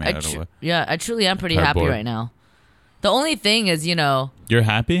technically made out of wood. Yeah, I truly am pretty happy Cardboard. right now. The only thing is, You're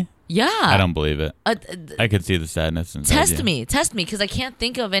happy? yeah. I don't believe it. Uh, I could see the sadness inside test you. me, because I can't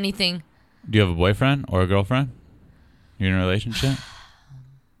think of anything. Do you have a boyfriend or a girlfriend? You're in a relationship?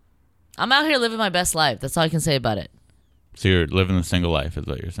 I'm out here living my best life. That's all I can say about it. So you're living the single life is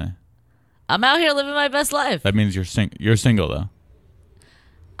what you're saying. I'm out here living my best life. That means you're single though.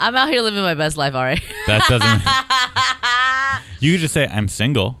 I'm out here living my best life, all right? That doesn't You could just say, I'm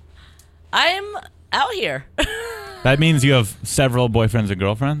single. I'm out here. That means you have several boyfriends and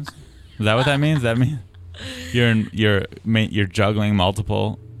girlfriends? Is that what that means? That means you're juggling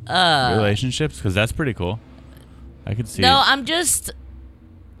multiple relationships? Because that's pretty cool. I could see No, it. I'm just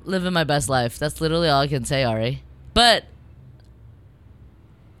living my best life. That's literally all I can say, Ari. But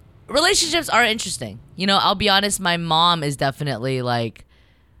relationships are interesting. You know, I'll be honest, my mom is definitely like,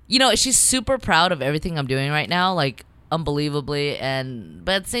 you know, she's super proud of everything I'm doing right now, like unbelievably.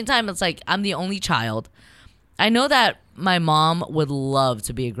 But at the same time, it's like I'm the only child. I know that my mom would love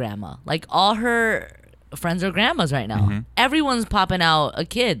to be a grandma. Like all her friends are grandmas right now. Everyone's popping out a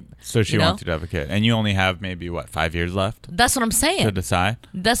kid. So she you know? wants you to have a kid. And you only have maybe, 5 years left That's what I'm saying. to decide?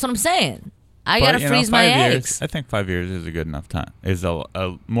 That's what I'm saying. I But, gotta you know, freeze my 5 years, eggs. I think 5 years is a good enough time. Is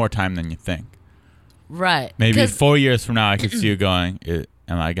a more time than you think. Right. Maybe 'Cause 4 years from now, I could see you going,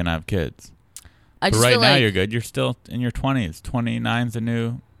 am I going to have kids? I But just right feel now, like, you're good. You're still in your 20s. 29's a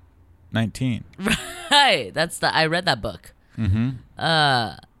new 19. Right. I read that book.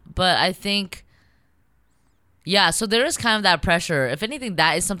 But I think, yeah, so there is kind of that pressure. If anything,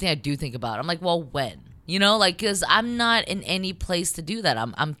 that is something I do think about. I'm like, well, when? You know, like, because I'm not in any place to do that.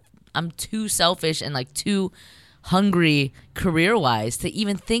 I'm too selfish and like too hungry career-wise to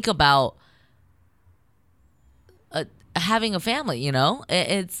even think about having a family, you know?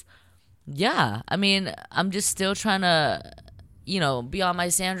 Yeah. I mean, I'm just still trying to, you know, be on my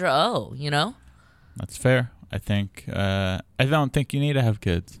Sandra Oh, you know? That's fair. I think, I don't think you need to have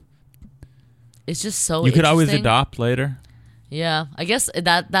kids. It's just so You could always interesting. adopt later. Yeah, I guess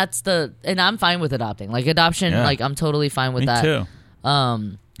that's and I'm fine with adopting. Like adoption, Yeah. like I'm totally fine with Me that. too.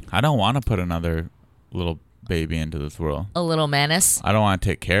 Um, I don't want to put another little baby into this world. a little menace. I don't want to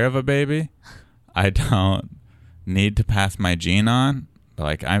take care of a baby. I don't need to pass my gene on.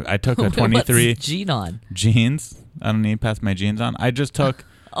 Like I took a 23 What's gene on? genes. I don't need to pass my genes on. I just took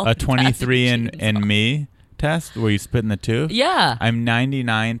Oh, a passing 23 genes and me test where you spit in the tooth. Yeah. I'm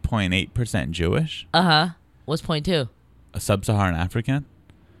 99.8% Jewish, What's point two? a sub-Saharan African.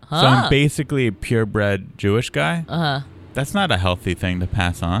 Huh. So I'm basically a purebred Jewish guy. That's not a healthy thing to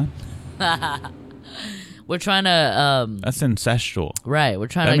pass on. We're trying to That's incestual. right. We're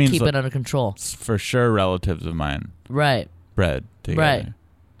That trying to means keep like- it under control. It's for sure relatives of mine Right. bred together. Right.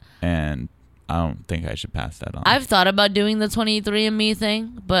 And I don't think I should pass that on. I've thought about doing the 23andMe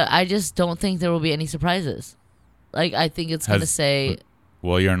thing, but I just don't think there will be any surprises. Like I think it's gonna say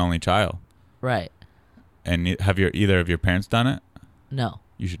Well, you're an only child. right. And have either of your parents done it? No.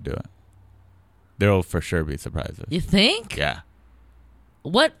 You should do it. There will for sure be surprises. You think? Yeah.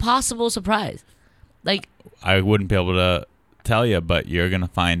 What possible surprise? Like I wouldn't be able to tell you, but you're going to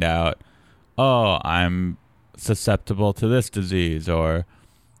find out, oh, I'm susceptible to this disease, or,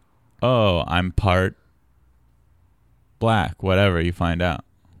 oh, I'm part black, whatever you find out.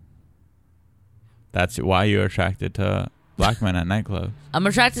 That's why you're attracted to black men at nightclubs. I'm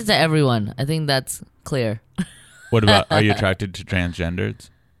attracted to everyone. I think that's clear. What about, are you attracted to transgenders?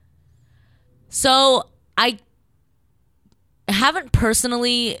 So I haven't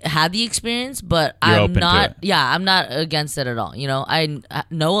personally had the experience, but You're I'm open to not. it. Yeah, I'm not against it at all. You know, I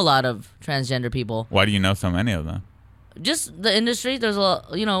know a lot of transgender people. Why do you know so many of them? Just the industry. There's a.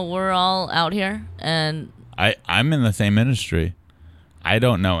 You know, we're all out here, and I'm in the same industry. I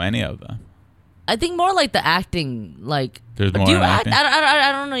don't know any of them. I think more like the acting. Like, There's more do you in act? acting?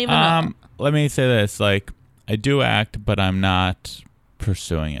 I don't even know. Let me say this: like, I do act, but I'm not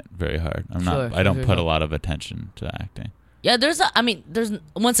pursuing it very hard. I'm not. Sure, I don't sure, put sure. a lot of attention to acting. Yeah, there's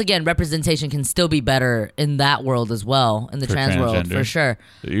once again representation can still be better in that world as well, in the For trans world transgender? for sure.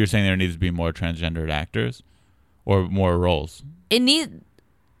 You're saying there needs to be more transgendered actors, or more roles? It need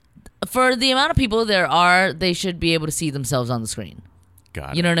for the amount of people there are, they should be able to see themselves on the screen.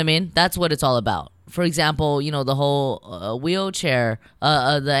 Got You know what I mean? That's what it's all about. For example, you know, the whole wheelchair,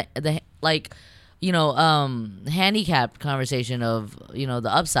 the like, you know, handicapped conversation of, you know, the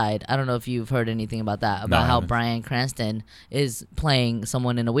Upside. I don't know if you've heard anything about that, about I how haven't. Bryan Cranston is playing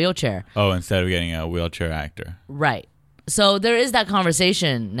someone in a wheelchair. Oh, instead of getting a wheelchair actor. Right. So there is that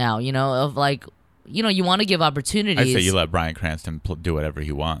conversation now, you know, of like, you know, you want to give opportunities. I say you let Bryan Cranston do whatever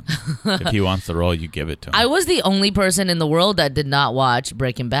he wants. If he wants the role, you give it to him. I was the only person in the world that did not watch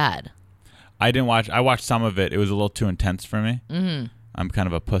Breaking Bad. I didn't watch. I watched some of it. It was a little too intense for me. Mm-hmm. I'm kind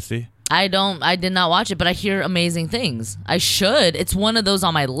of a pussy. I did not watch it, but I hear amazing things. I should. It's one of those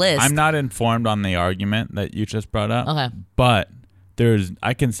on my list. I'm not informed on the argument that you just brought up. Okay. But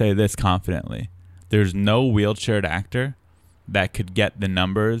I can say this confidently. There's no wheelchaired actor that could get the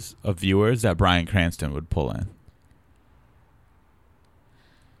numbers of viewers that Bryan Cranston would pull in.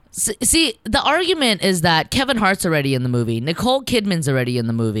 See, the argument is that Kevin Hart's already in the movie. Nicole Kidman's already in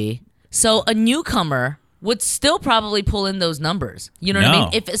the movie. So a newcomer would still probably pull in those numbers. You know what I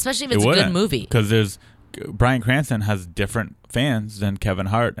mean? Especially if it's a good movie. Because Bryan Cranston has different fans than Kevin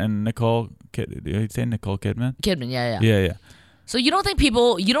Hart and Nicole. Did you say Nicole Kidman? Kidman, yeah. Yeah. So you don't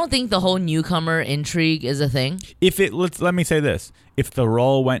think the whole newcomer intrigue is a thing? Let me say this: if the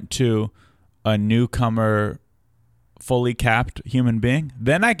role went to a newcomer, fully capped human being,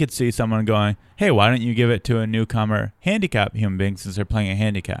 then I could see someone going, "Hey, why don't you give it to a newcomer handicapped human being since they're playing a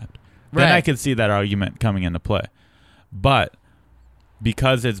handicapped?" Then I could see that argument coming into play. But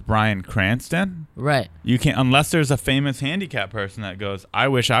because it's Bryan Cranston, right? You can't, unless there's a famous handicapped person that goes, "I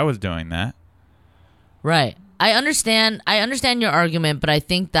wish I was doing that." Right. I understand your argument, but I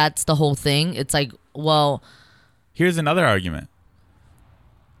think that's the whole thing. It's like, well, here's another argument.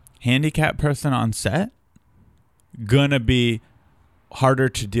 Handicapped person on set gonna be harder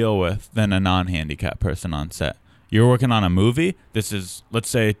to deal with than a non-handicapped person on set. You're working on a movie. This is, let's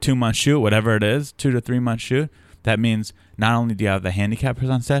say, 2-month shoot, whatever it is, 2 to 3 month shoot. That means not only do you have the handicapped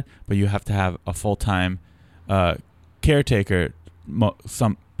person on set, but you have to have a full-time caretaker,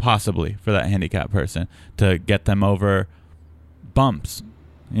 possibly for that handicapped person to get them over bumps.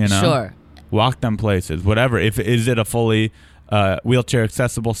 You know, sure, walk them places, whatever. Is it a fully wheelchair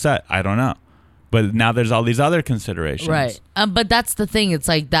accessible set? I don't know. But now there's all these other considerations. Right. But that's the thing. It's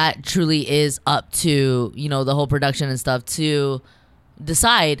like that truly is up to, the whole production and stuff to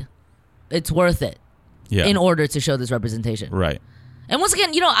decide it's worth it in order to show this representation. Right. And once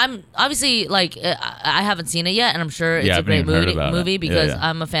again, I'm obviously like, I haven't seen it yet, and I'm sure it's a great movie because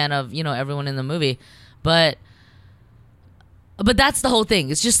I'm a fan of, everyone in the movie. But that's the whole thing.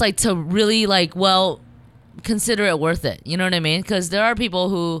 It's just like to really consider it worth it. You know what I mean? Because there are people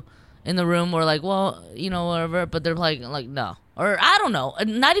who in the room were like, well, whatever, but they're like no, or I don't know,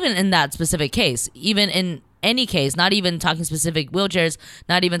 not even in that specific case, even in any case, not even talking specific wheelchairs,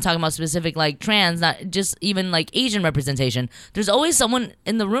 not even talking about specific trans, not just even Asian representation. There's always someone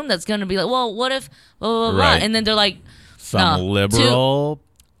in the room that's going to be like, well, what if blah, blah, blah, blah. And then they're like, some liberal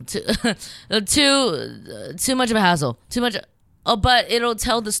too much of a hassle, too much. Oh, but it'll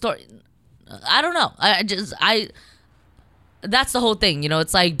tell the story. I don't know. That's the whole thing,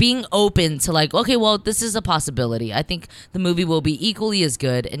 it's like being open to okay, well, this is a possibility. I think the movie will be equally as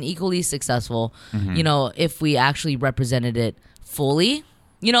good and equally successful, if we actually represented it fully,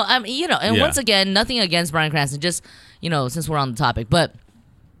 once again, nothing against Bryan Cranston, just, since we're on the topic, but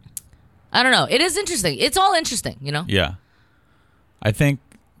I don't know. It is interesting. It's all interesting, Yeah. I think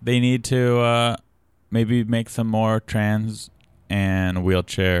they need to maybe make some more trans and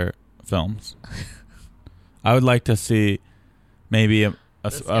wheelchair films. I would like to see maybe a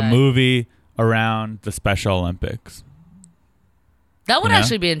movie around the Special Olympics. That would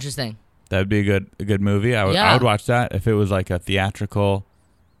actually be interesting. That would be a good movie. I would watch that if it was like a theatrical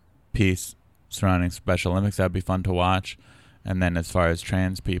piece surrounding Special Olympics. That'd be fun to watch. And then as far as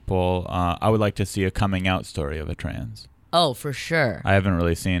trans people, I would like to see a coming out story of a trans. Oh, for sure. I haven't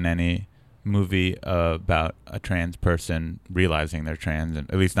really seen any movie about a trans person realizing they're trans, and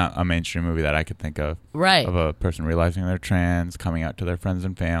at least not a mainstream movie that I could think of. Right. Of a person realizing they're trans, coming out to their friends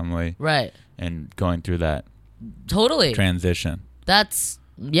and family. Right. And going through that transition. That's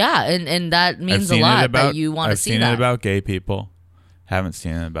and that means a lot that you want to see that. I've seen it about gay people. Haven't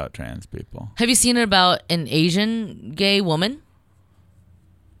seen it about trans people. Have you seen it about an Asian gay woman?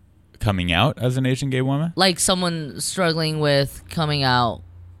 Coming out as an Asian gay woman? Like someone struggling with coming out.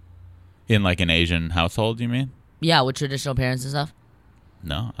 In an Asian household, you mean? Yeah, with traditional parents and stuff?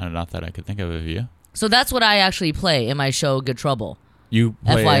 No, not that I could think of you. So that's what I actually play in my show, Good Trouble. You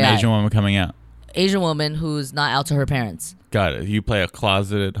play FYI. an Asian woman coming out? Asian woman who's not out to her parents. Got it. You play a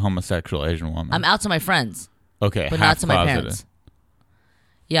closeted homosexual Asian woman. I'm out to my friends. Okay, but half not to my parents.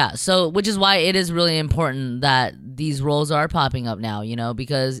 Yeah, so which is why it is really important that these roles are popping up now,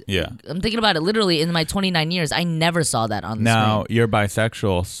 because I'm thinking about it literally in my 29 years, I never saw that on the screen. Now, you're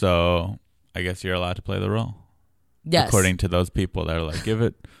bisexual, so I guess you're allowed to play the role. Yes. According to those people that are like,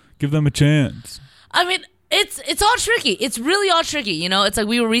 give them a chance. I mean, it's all tricky. It's really all tricky, It's like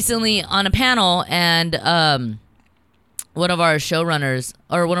we were recently on a panel and one of our showrunners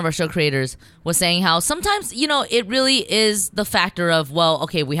or one of our show creators was saying how sometimes, it really is the factor of, well,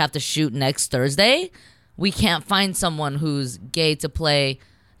 okay, we have to shoot next Thursday. We can't find someone who's gay to play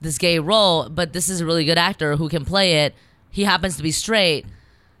this gay role, but this is a really good actor who can play it. He happens to be straight.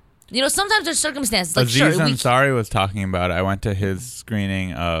 Sometimes there's circumstances. Aziz Ansari was talking about it. I went to his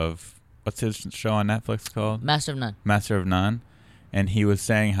screening of, what's his show on Netflix called? Master of None. And he was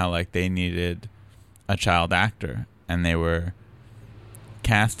saying how they needed a child actor. And they were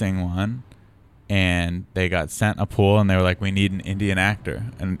casting one, and they got sent a pool, and they were like, we need an Indian actor,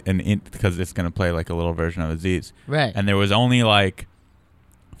 and because it's going to play like a little version of Aziz. Right. And there was only like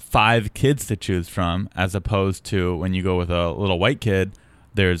 5 kids to choose from, as opposed to when you go with a little white kid,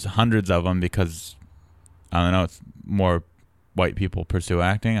 there's hundreds of them, because I don't know, it's more white people pursue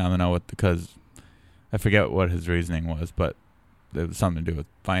acting. I don't know because I forget what his reasoning was, but there was something to do with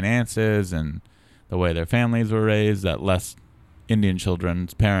finances and the way their families were raised, that less Indian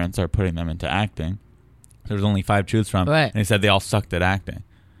children's parents are putting them into acting. There's only 5 to choose from. Right. And he said they all sucked at acting.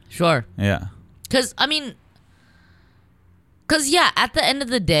 Sure. Yeah. Because yeah, at the end of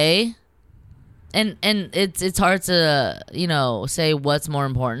the day, and it's hard to, you know, say what's more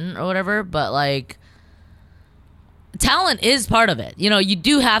important or whatever, but like, talent is part of it. You know, you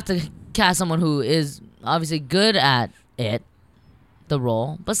do have to cast someone who is obviously good at the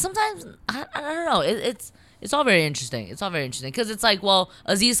role, but sometimes I don't know. It's all very interesting. It's all very interesting because it's like, well,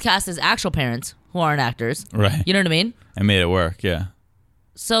 Aziz cast his actual parents who aren't actors, Right. You know what I mean? And made it work. Yeah.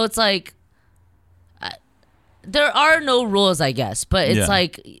 So it's like, there are no rules, I guess, but it's Yeah.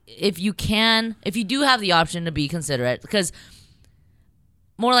 like, if you do have the option to be considerate, because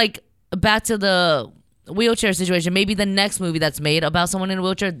more like back to the wheelchair situation, maybe the next movie that's made about someone in a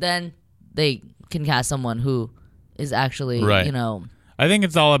wheelchair, then they can cast someone who is actually, Right. you know. I think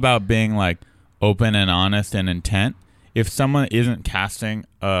it's all about being like open and honest and intent. If someone isn't casting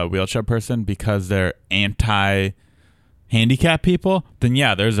a wheelchair person because they're anti-handicap people, then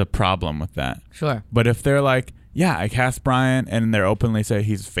yeah, there's a problem with that. Sure. But if they're like, yeah, I cast Brian, and they're openly say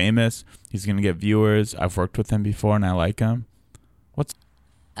he's famous, he's going to get viewers, I've worked with him before and I like him.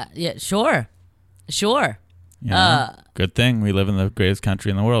 Yeah, sure. You know, good thing we live in the greatest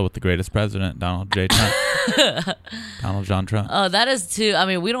country in the world with the greatest president, Donald J. Trump. Donald John Trump. Oh, that is too. I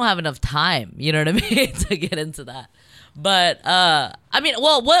mean, we don't have enough time. You know what I mean to get into that. But I mean,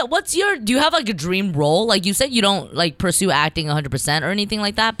 well, what's your? Do you have like a dream role? Like you said, you don't like pursue acting 100% or anything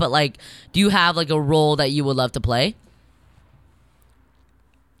like that. But like, do you have like a role that you would love to play?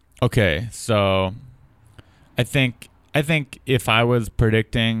 Okay, so I think if I was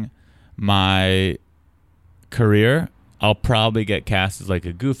predicting my career, I'll probably get cast as like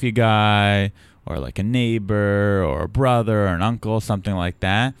a goofy guy or like a neighbor or a brother or an uncle, something like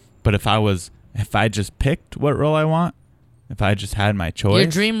that. But if I just picked what role I want, if I just had my choice,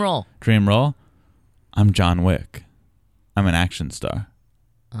 Your dream role. I'm John Wick. I'm an action star.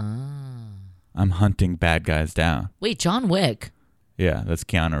 I'm hunting bad guys down. Wait, John Wick. Yeah, that's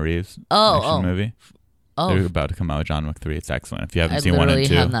Keanu Reeves' Oh, action movie. Oh, They're about to come out with John Wick 3. It's excellent. If you haven't I seen 1 and 2.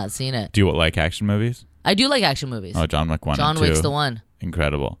 literally have not seen it. Do you like action movies? I do like action movies. Oh, John Wick 1 John and 2. Wick's the one.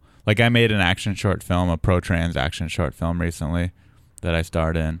 Incredible. Like, I made an action short film, a pro-trans action short film recently that I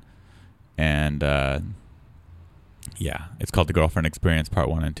starred in. And, yeah, it's called The Girlfriend Experience Part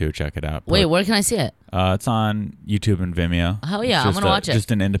 1 and 2. Check it out. Wait, where can I see it? It's on YouTube and Vimeo. Oh, yeah, It's I'm just going to watch it.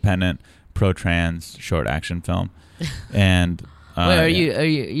 Just an independent pro-trans short action film. And Wait,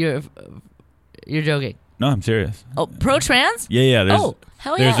 yeah. you're joking? No, I'm serious. Oh, pro-trans? Yeah. Hell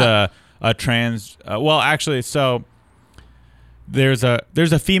There's yeah. a trans. Well, actually, so there's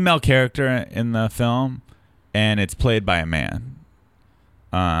a female character in the film, and it's played by a man.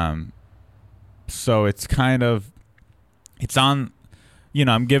 So it's kind of, it's on. You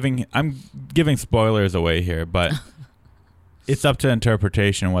know, I'm giving spoilers away here, but it's up to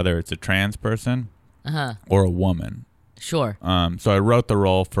interpretation whether it's a trans person or a woman. Sure. So I wrote the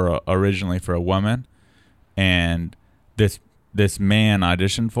role originally for a woman, and this man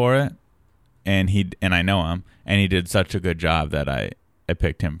auditioned for it, and I know him, and he did such a good job that I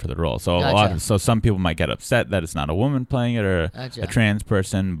picked him for the role. So Gotcha. some people might get upset that it's not a woman playing it or Gotcha. a trans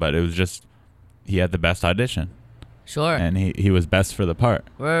person, but it was just he had the best audition, Sure. and he was best for the part.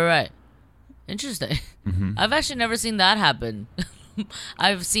 Right. Interesting. Mm-hmm. I've actually never seen that happen.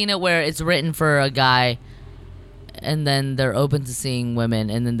 I've seen it where it's written for a guy, and then they're open to seeing women,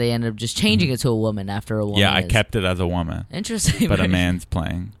 and then they end up just changing it to a woman after a woman. Yeah, I is. kept it as a woman, Interesting. but a very- man's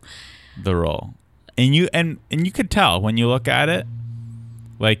playing the role, and you could tell when you look at it.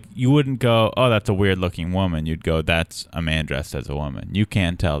 Like, you wouldn't go, oh, that's a weird looking woman. You'd go, that's a man dressed as a woman. You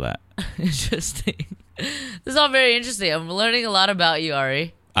can tell that. Interesting. This is all very interesting. I'm learning a lot about you,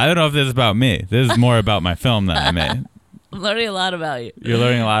 Ari. I don't know if this is about me. This is more about my film that I made. I'm learning a lot about you. You're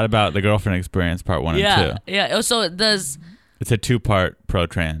learning a lot about The Girlfriend Experience Part 1 and 2. Yeah. Oh, so does It's a 2-part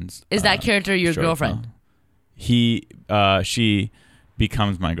pro-trans. is that character your short girlfriend? film. She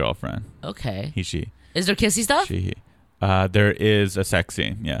becomes my girlfriend. Okay. She. Is there kissy stuff? She. There is a sex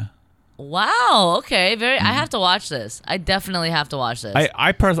scene, yeah. Wow. Okay. I have to watch this. I definitely have to watch this.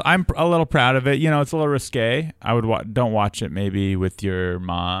 I'm a little proud of it. You know, it's a little risque. I would don't watch it maybe with your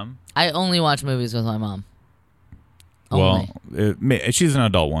mom. I only watch movies with my mom. Only. Well, she's an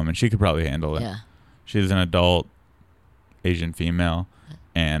adult woman. She could probably handle it. Yeah. She's an adult Asian female,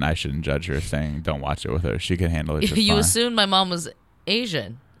 and I shouldn't judge her saying don't watch it with her. She could handle it just You fine. assumed my mom was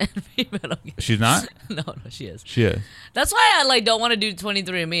Asian and female. She's not? No, she is. She is. That's why I don't want to do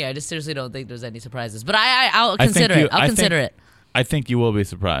 23andMe. I just seriously don't think there's any surprises. But I'll consider it. I'll consider it. I think you will be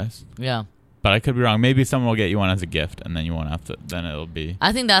surprised. Yeah. But I could be wrong. Maybe someone will get you one as a gift, and then you won't have to. Then it'll be.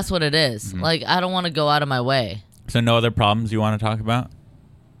 I think that's what it is. Mm-hmm. I don't want to go out of my way. So no other problems you want to talk about?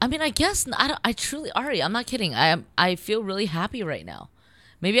 I mean, I guess I truly, Ari, I'm not kidding. I feel really happy right now.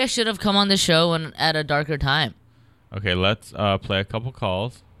 Maybe I should have come on the show at a darker time. Okay, let's play a couple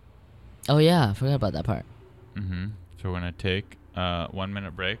calls. Oh yeah, I forgot about that part. Mm-hmm. So we're gonna take a 1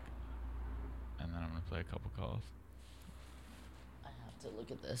 minute break, and then I'm gonna play a couple calls. I have to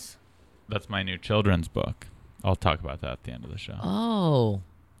look at this. That's my new children's book. I'll talk about that at the end of the show. Oh.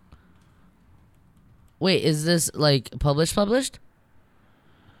 Wait, is this published?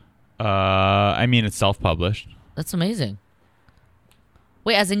 I mean, it's self-published. That's amazing.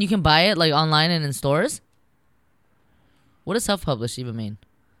 Wait, as in you can buy it online and in stores? What does self-published even mean?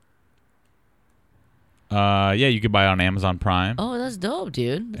 Yeah, you could buy it on Amazon Prime. Oh, that's dope,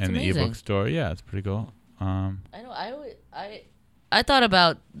 dude. That's and amazing. the ebook store. Yeah, it's pretty cool. I know. I thought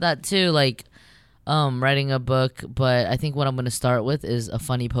about that too, writing a book. But I think what I'm going to start with is a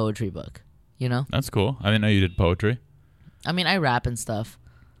funny poetry book. You know? That's cool. I didn't know you did poetry. I mean, I rap and stuff.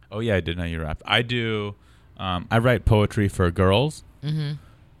 Oh yeah, I did know you rapped. I do. I write poetry for girls,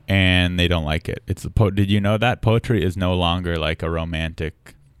 and they don't like it. Did you know that poetry is no longer like a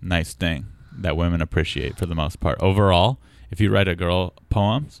romantic, nice thing that women appreciate for the most part. Overall, if you write a girl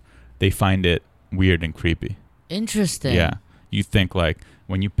poems, they find it weird and creepy. Interesting. Yeah, you think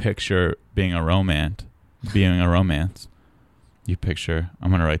when you picture being a romance, you picture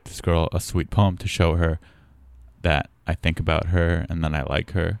I'm gonna write this girl a sweet poem to show her that I think about her and that I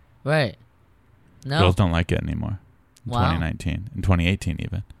like her. Right. No. Girls don't like it anymore. In Wow. 2019, in 2018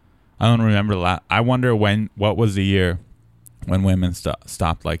 even. I don't remember I wonder what was the year when women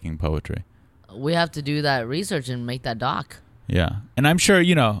stopped liking poetry. We have to do that research and make that doc. Yeah. And I'm sure,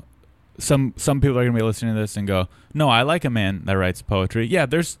 some people are going to be listening to this and go, "No, I like a man that writes poetry." Yeah,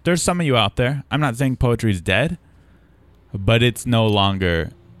 there's some of you out there. I'm not saying poetry is dead, but it's no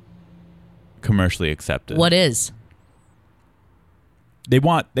longer commercially accepted. What is?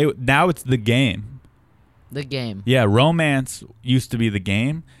 Now it's the game. The game. Yeah, romance used to be the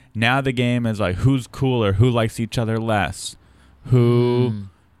game. Now the game is who's cooler, who likes each other less, who,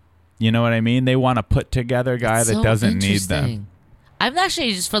 you know what I mean? They want to put together a guy That's that so doesn't need them. interesting. I've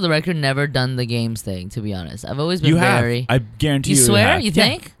actually, just for the record, never done the games thing, to be honest. I've always been You have. very... I guarantee You you. swear? have. You Yeah.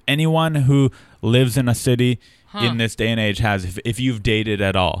 think? Anyone who lives in a city Huh. in this day and age has. If you've dated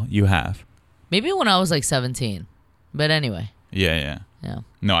at all, you have. Maybe when I was 17. But anyway. Yeah. Yeah.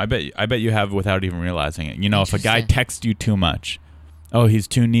 No, I bet you have without even realizing it. If a guy Interesting. texts you too much, oh, he's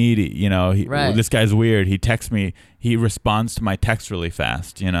too needy. Right. This guy's weird. He texts me. He responds to my text really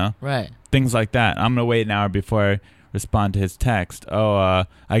fast. Right. Things like that. I'm gonna wait an hour before I respond to his text. I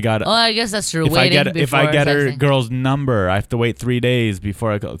got. Oh, I guess that's true. If I Waiting get her texting. girl's number, I have to wait 3 days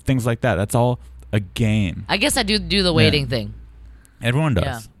before I go. Things like that. That's all a game. I guess I do the waiting thing. Everyone does.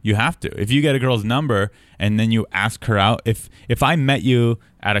 Yeah. You have to. If you get a girl's number and then you ask her out, if I met you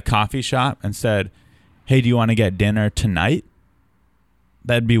at a coffee shop and said, "Hey, do you want to get dinner tonight?"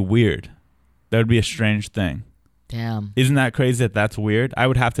 That'd be weird. That would be a strange thing. Damn. Isn't that crazy that that's weird? I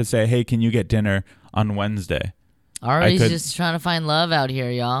would have to say, "Hey, can you get dinner on Wednesday?" Ari's just trying to find love out here,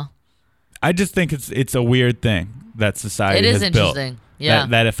 y'all. I just think it's a weird thing that society It is has built. interesting. Yeah.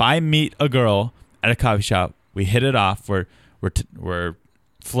 That if I meet a girl at a coffee shop, we hit it off, we're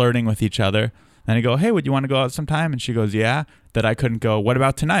flirting with each other, and I go, "Hey, would you want to go out sometime?" And she goes, "Yeah." That I couldn't go, "What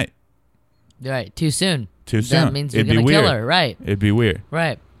about tonight?" Right. Too soon. Too soon. That means you're It'd be going to weird. kill her. Right. It'd be weird.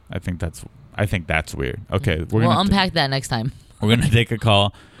 Right. I think that's weird. Okay, We'll unpack that next time. We're gonna take a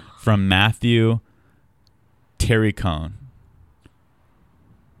call from Matthew Terrycone.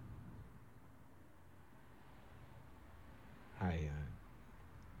 Hi.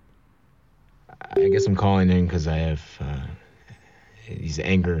 I guess I'm calling in because I have these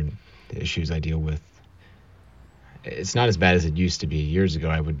anger issues I deal with. It's not as bad as it used to be. Years ago,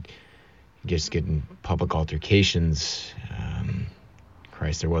 I would just get in public altercations.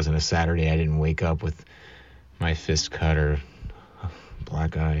 Christ, there wasn't a Saturday I didn't wake up with my fist cut or a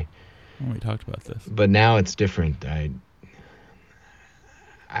black eye. Oh, we talked about this. But now it's different. I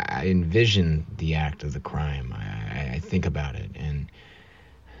I envision the act of the crime. I think about it, and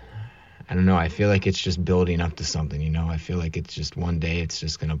I don't know. I feel like it's just building up to something, you know. I feel like it's just one day it's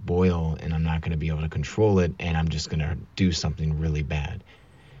just going to boil, and I'm not going to be able to control it, and I'm just going to do something really bad.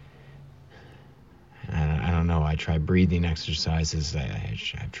 I don't know. I tried breathing exercises.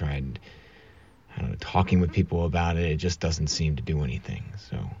 I've tried, I don't know, talking with people about it. It just doesn't seem to do anything.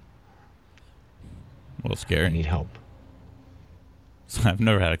 So, Well, scary. I need help. So I've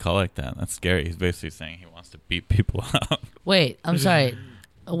never had a call like that. That's scary. He's basically saying he wants to beat people up. Wait, I'm sorry.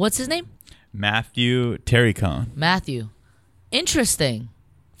 What's his name? Matthew Terrycone. Matthew. Interesting.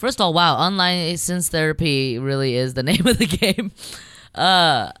 First of all, wow, unlicensed therapy really is the name of the game.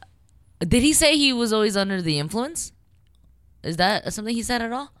 Did he say he was always under the influence? Is that something he said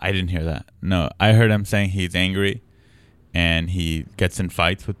at all? I didn't hear that. No, I heard him saying he's angry and he gets in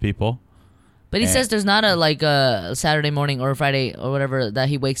fights with people. But he says there's not a Saturday morning or a Friday or whatever that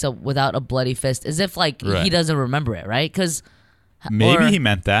he wakes up without a bloody fist, as if Right. he doesn't remember it, right? Because Maybe he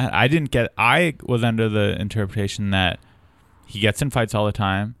meant that. I was under the interpretation that he gets in fights all the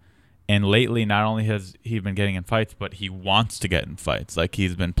time, and lately not only has he been getting in fights, but he wants to get in fights. Like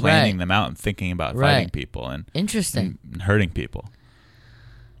he's been planning them out and thinking about fighting people and Interesting. and hurting people.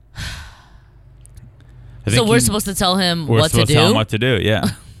 So we're supposed to tell him We're what to supposed do? to tell him what to do, yeah.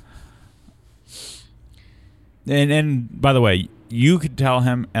 And by the way, you could tell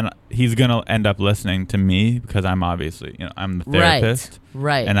him, and he's gonna end up listening to me because I'm obviously, I'm the therapist,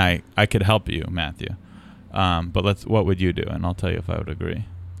 Right. and I could help you, Matthew. But what would you do? And I'll tell you if I would agree.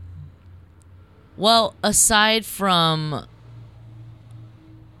 Well, aside from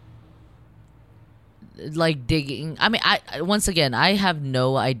digging, I mean, once again, I have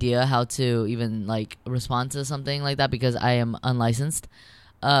no idea how to even respond to something like that because I am unlicensed.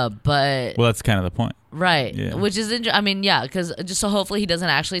 But Well, that's kind of the point. right, Yeah. which is because just so hopefully he doesn't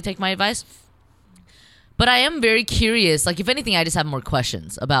actually take my advice. But I am very curious. If anything, I just have more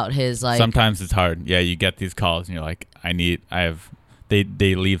questions about his Sometimes it's hard. Yeah, you get these calls and you're like,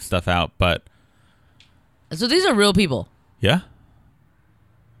 they leave stuff out, but So these are real people. yeah.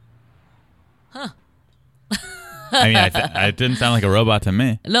 Huh. I mean, it didn't sound like a robot to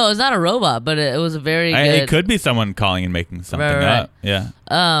me. No, it's not a robot, but it was a very good. It could be someone calling and making something Right. up. Yeah.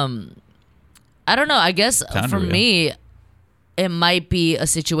 I don't know. I guess Sounded for real. me, it might be a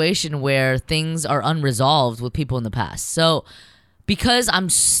situation where things are unresolved with people in the past. So, because I'm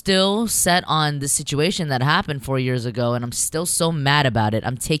still set on the situation that happened 4 years ago, and I'm still so mad about it,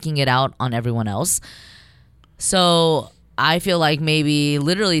 I'm taking it out on everyone else. So, I feel like maybe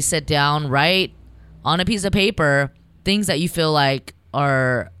literally sit down, write on a piece of paper things that you feel like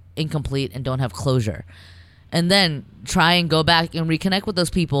are incomplete and don't have closure. And then try and go back and reconnect with those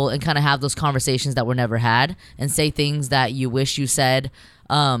people and kind of have those conversations that were never had and say things that you wish you said,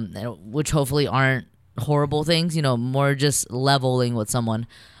 which hopefully aren't horrible things, more just leveling with someone.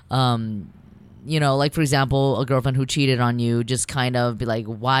 For example, a girlfriend who cheated on you, just kind of be like,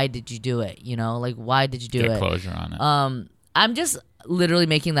 why did you do it? Why did you do Get it? closure on it. I'm just literally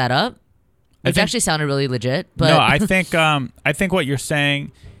making that up, which think- actually sounded really legit. But No, I think what you're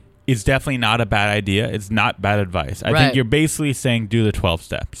saying is definitely not a bad idea. It's not bad advice. I Right. think you're basically saying do the 12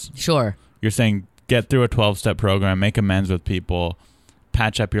 steps. sure. You're saying get through a 12-step program, make amends with people,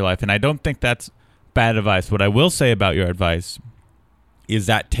 patch up your life. And I don't think that's bad advice. What I will say about your advice is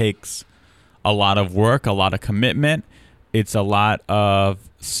that takes a lot of work, a lot of commitment. It's a lot of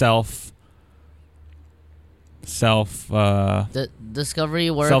Discovery,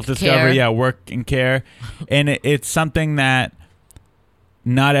 work, self-discovery, care. work and care. And it's something that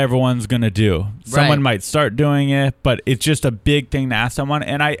not everyone's going to do. Someone Right. might start doing it, but it's just a big thing to ask someone.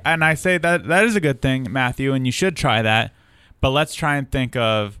 And I say that is a good thing, Matthew, and you should try that. But let's try and think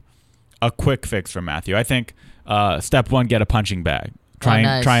of a quick fix for Matthew. I think step 1, get a punching bag. Try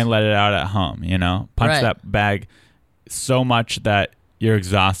and let it out at home, Punch Right. that bag so much that you're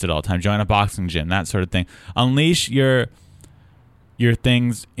exhausted all the time. Join a boxing gym, that sort of thing. Unleash your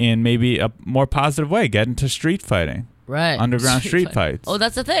things in maybe a more positive way. Get into street fighting. Right. Underground street fights. Oh,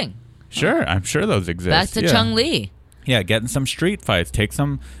 that's a thing. Sure, I'm sure those exist. Back to yeah. Chung Lee. Yeah, get in some street fights. Take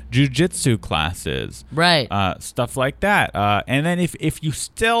some jiu-jitsu classes. Right. Stuff like that. And then if you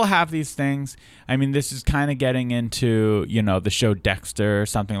still have these things, I mean, this is kind of getting into, the show Dexter or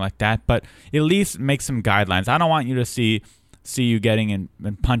something like that, but at least make some guidelines. I don't want you to see you getting in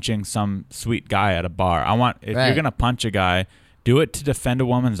and punching some sweet guy at a bar. If Right. you're going to punch a guy, do it to defend a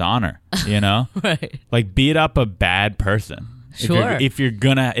woman's honor, Right. Like beat up a bad person. Sure. If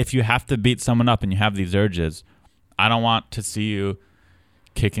you have to beat someone up and you have these urges, I don't want to see you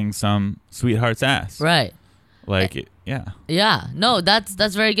kicking some sweetheart's ass. Right. Like Yeah, no, that's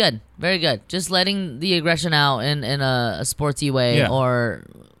very good, very good. Just letting the aggression out in a sportsy way, Yeah. or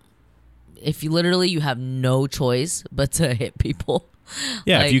if you have no choice but to hit people.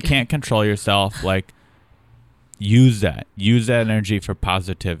 Yeah, if you can't control yourself, like use that energy for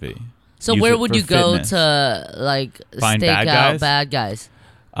positivity. So Use where it would for you go fitness. to like Find stake bad out guys? bad guys?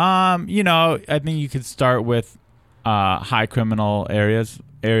 I think you could start with high criminal areas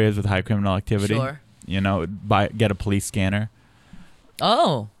with high criminal activity. Sure. Get a police scanner.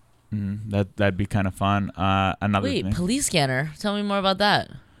 Oh, That'd be kind of fun. Another wait, thing. police scanner. Tell me more about that.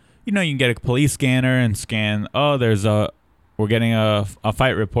 You can get a police scanner and scan. Oh, we're getting a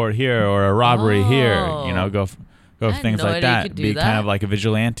fight report here or a robbery here. Go I for had things no like idea you that. could do Be that. kind of like a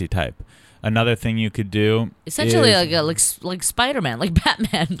vigilante type. Another thing you could do Essentially, is, like Spider-Man, like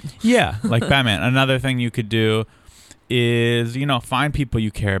Batman. yeah, like Batman. Another thing you could do is find people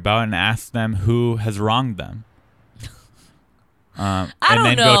you care about and ask them who has wronged them. And don't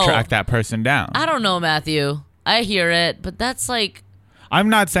then know. go track that person down. I don't know, Matthew. I hear it, but that's like, I'm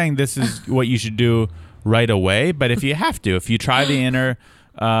not saying this is what you should do right away, but if you have to, if you try the inner,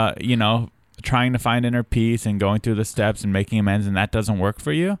 trying to find inner peace and going through the steps and making amends, and that doesn't work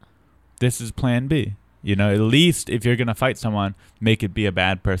for you, this is plan B. At least if you're going to fight someone, make it be a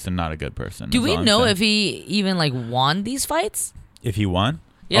bad person, not a good person. do is we all I'm know saying. if he even like won these fights? If he won?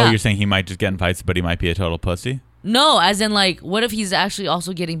 Yeah. Oh, you're saying he might just get in fights, but he might be a total pussy? No, as in like, what if he's actually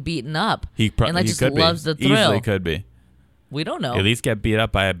also getting beaten up? He and like he just could loves be. the thrill. Easily could be. We don't know. At least get beat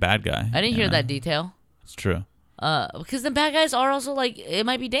up by a bad guy. I didn't hear that detail. It's true. Because the bad guys are also like, it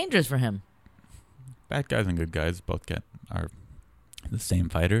might be dangerous for him. Bad guys and good guys both are the same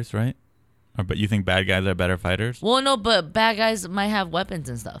fighters, right? But you think bad guys are better fighters? Well, no, but bad guys might have weapons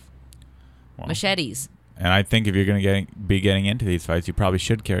and stuff, Well, machetes. And I think if you're going to be getting into these fights, you probably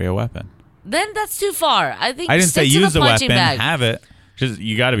should carry a weapon. Then that's too far. I think I didn't say stick to use the the punching weapon, bag. have it. Just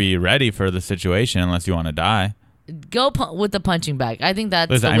you got to be ready for the situation unless you want to die. Go with the punching bag. I think that's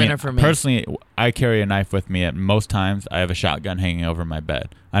Listen, the winner for me. Personally, I carry a knife with me at most times. I have a shotgun hanging over my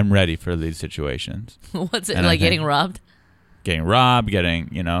bed. I'm ready for these situations. What's it And I like? think- Getting robbed? Getting robbed,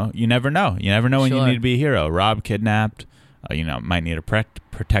 you never know. You never know when you Sure. need to be a hero. Robbed, kidnapped, might need to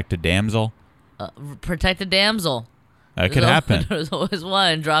protect a damsel. Protect a damsel. That could happen. There's always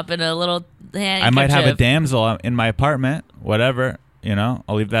one dropping a little hand. I might have a damsel in my apartment, whatever. I'll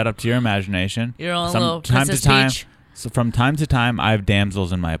leave that up to your imagination. Your own Some little time Princess to time, Peach. So from time to time, I have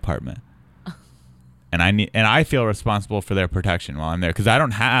damsels in my apartment, and I feel responsible for their protection while I'm there because I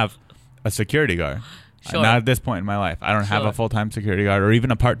don't have a security guard. Sure. Not at this point in my life. I don't have Sure. a full-time security guard or even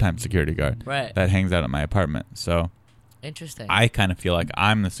a part-time security guard Right. that hangs out at my apartment. So Interesting. I kind of feel like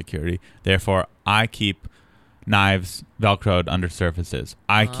I'm the security. Therefore, I keep knives velcroed under surfaces.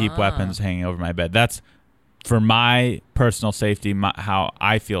 I keep weapons hanging over my bed. That's for my personal safety, how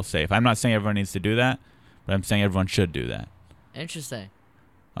I feel safe. I'm not saying everyone needs to do that, but I'm saying everyone should do that. Interesting.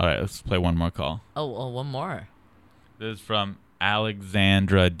 All right, let's play one more call. Oh, one more. This is from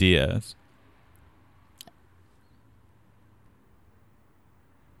Alexandra Diaz.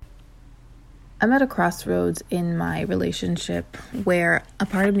 I'm at a crossroads in my relationship where a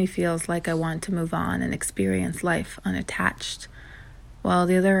part of me feels like I want to move on and experience life unattached, while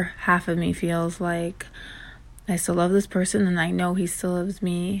the other half of me feels like I still love this person and I know he still loves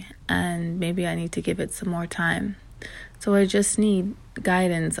me, and maybe I need to give it some more time. So I just need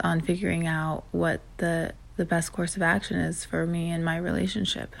guidance on figuring out what the best course of action is for me and my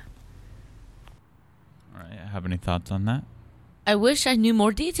relationship. All right, have any thoughts on that? I wish I knew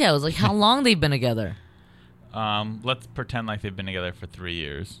more details, like how long they've been together. Let's pretend like they've been together for 3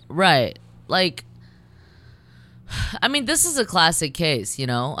 years. Right. Like, I mean, this is a classic case,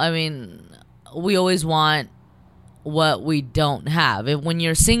 I mean, we always want what we don't have. When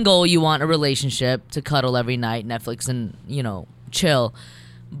you're single, you want a relationship to cuddle every night, Netflix and, chill.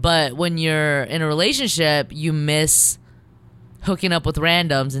 But when you're in a relationship, you miss hooking up with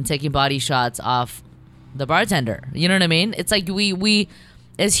randoms and taking body shots off the bartender. You know what I mean? It's like we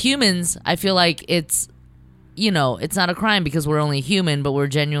as humans, I feel like it's not a crime because we're only human, but we're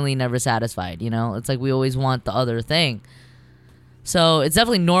genuinely never satisfied. It's like we always want the other thing. So it's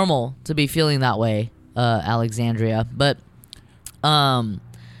definitely normal to be feeling that way, Alexandria. But I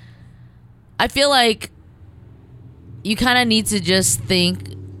feel like you kind of need to just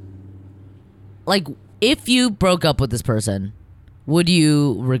think, like, if you broke up with this person, would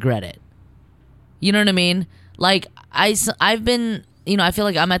you regret it? You know what I mean? Like, I've been, I feel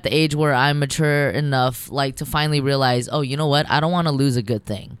like I'm at the age where I'm mature enough, like, to finally realize, oh, you know what? I don't want to lose a good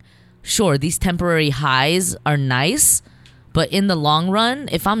thing. Sure, these temporary highs are nice, but in the long run,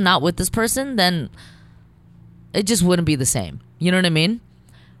 if I'm not with this person, then it just wouldn't be the same. You know what I mean?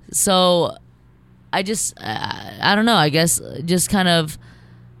 So I just, I don't know, I guess just kind of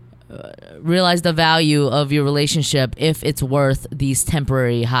realize the value of your relationship if it's worth these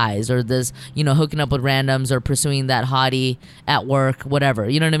temporary highs or this, hooking up with randoms or pursuing that hottie at work, whatever.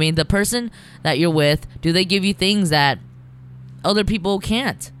 You know what I mean? The person that you're with, do they give you things that other people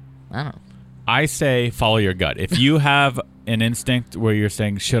can't? I don't know. I say follow your gut. If you have an instinct where you're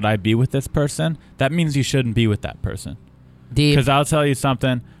saying, should I be with this person? That means you shouldn't be with that person. Deep. Because I'll tell you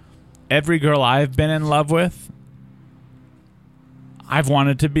something. Every girl I've been in love with, I've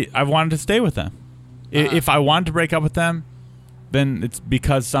wanted to stay with them. If I wanted to break up with them, then it's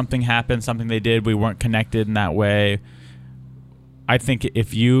because something happened, something they did. We weren't connected in that way. I think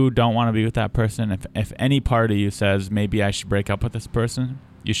if you don't want to be with that person, if any part of you says maybe I should break up with this person,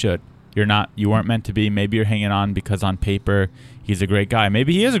 you should. You weren't meant to be. Maybe you're hanging on because on paper he's a great guy.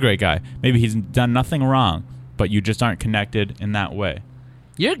 Maybe he is a great guy. Maybe he's done nothing wrong, but you just aren't connected in that way.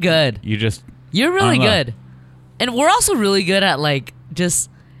 You're good. You're really good. And we're also really good at just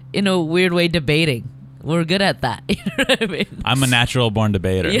in a weird way debating. We're good at that. You know what I mean? I'm a natural born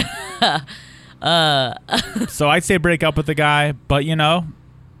debater. Yeah. So I'd say break up with the guy, but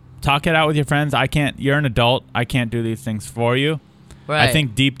talk it out with your friends. You're an adult. I can't do these things for you. Right. I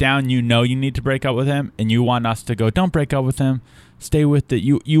think deep down you need to break up with him, and you want us to go, don't break up with him. Stay with it.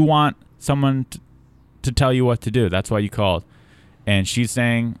 You want someone to tell you what to do. That's why you called. And she's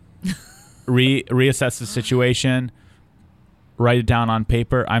saying reassess the situation. Write it down on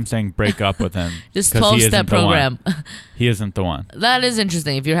paper. I'm saying break up with him. Just 12-step program. He isn't the one. That is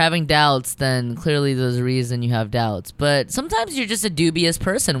interesting. If you're having doubts, then clearly there's a reason you have doubts. But sometimes you're just a dubious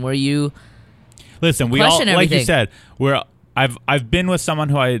person where you listen. We question all, like everything. you said, I've been with someone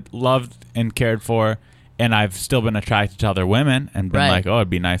who I loved and cared for, and I've still been attracted to other women and been Right. like, oh, it'd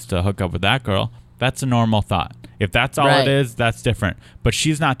be nice to hook up with that girl. That's a normal thought. If that's all Right. it is, that's different. But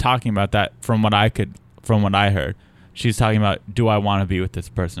she's not talking about that from what I heard. She's talking about, do I want to be with this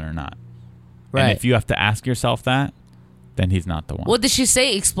person or not? Right. And if you have to ask yourself that, then he's not the one. What did she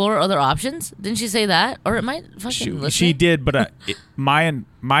say? Explore other options? Didn't she say that? Or it might fucking she did, but my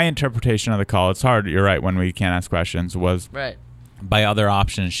interpretation of the call, it's hard, you're right, when we can't ask questions, was Right. by other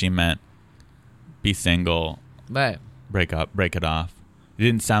options she meant be single, Right. break it off. It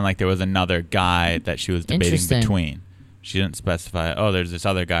didn't sound like there was another guy that she was debating Interesting. between. She didn't specify, oh, there's this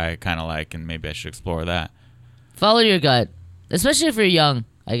other guy I kind of like, and maybe I should explore that. Follow your gut. Especially if you're young,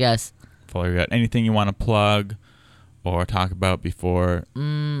 I guess. Follow your gut. Anything you want to plug or talk about before?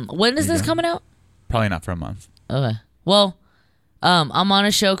 When is this coming out? Probably not for a month. Okay. Well, I'm on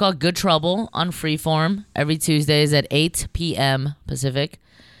a show called Good Trouble on Freeform every Tuesdays at 8 p.m. Pacific.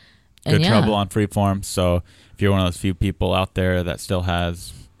 And Good yeah. Trouble on Freeform. So if you're one of those few people out there that still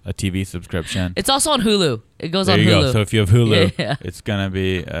has a TV subscription, It's also on Hulu. It goes there on you Hulu. go. So if you have Hulu, Yeah. it's gonna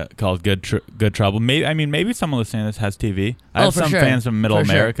be called Good Trouble. Maybe someone listening to this has TV. I have for some sure. fans from Middle For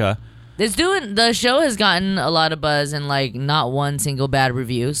sure. America. The show has gotten a lot of buzz and not one single bad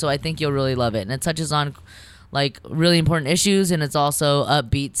review, so I think you'll really love it. And it touches on really important issues, and it's also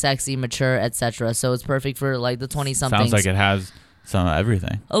upbeat, sexy, mature, etc. So it's perfect for the 20-somethings. Sounds like it has some of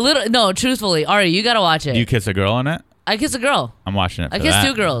everything. A little. No, truthfully, Ari, you gotta watch it. Do you kiss a girl in it? I kiss a girl. I'm watching it. For I kiss that.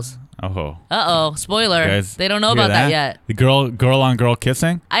 2 girls. Oh, Uh-oh, spoiler. guys, They don't know hear about that yet. The girl on girl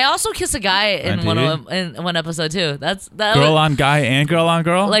kissing. I also kiss a guy in On one TV? of them, in one episode too. That Girl was, on guy and girl on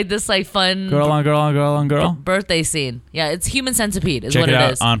girl. this fun girl on girl on girl on girl. birthday scene. Yeah, it's Human Centipede is Check what it it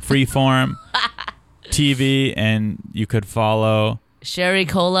out is. on Freeform TV, and you could follow. Sherry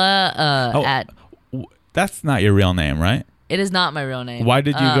Cola Oh. at. That's not your real name, right? It is not my real name. Why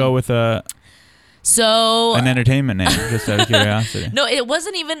did you go with an entertainment name? Just out of curiosity. No, it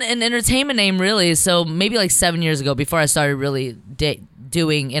wasn't even an entertainment name, really. So maybe 7 years ago, before I started really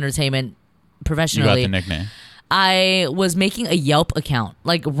doing entertainment You got professionally, the nickname. I was making a Yelp account,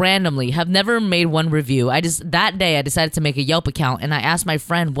 randomly. Have never made one review. That day I decided to make a Yelp account, and I asked my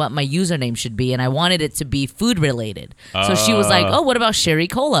friend what my username should be, and I wanted it to be food related. So she was like, "Oh, what about Sherry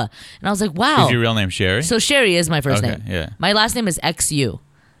Cola?" And I was like, "Wow." Is your real name Sherry? So Sherry is my first Okay, name. yeah. My last name is XU.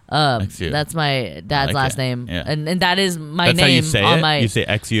 XU. That's my dad's like last it, name, yeah. and that is my That's name how you say on it. my. You say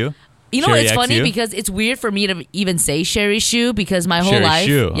XU. You know, Sherry it's funny XU? because it's weird for me to even say Sherry Shoe because my whole Sherry life,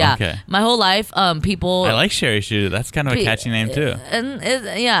 Shoe, yeah, okay. my whole life, people. I like Sherry Shoe. That's kind of a catchy name too. And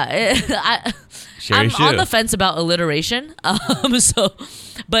Sherry I'm Shoe. on the fence about alliteration.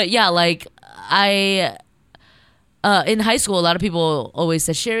 But yeah, in high school, a lot of people always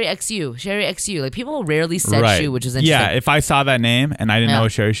said Sherry XU, Sherry XU. Like people rarely said Right. Shoe, which is interesting. Yeah, if I saw that name and I didn't know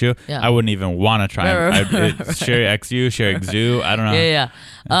Sherry Shoe, Yeah. I wouldn't even want to try. Right. Sherry XU, Sherry XU. I don't know. Yeah.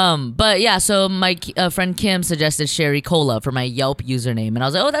 But yeah, so my friend Kim suggested Sherry Cola for my Yelp username, and I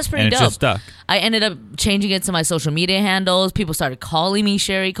was like, oh, that's pretty And it dope. just stuck. I ended up changing it to my social media handles. People started calling me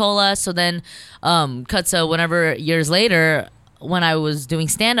Sherry Cola. So then, whenever years later, when I was doing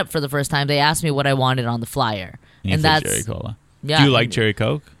stand up for the first time, they asked me what I wanted on the flyer, You and said that's Cherry Cola. yeah. Do you like Cherry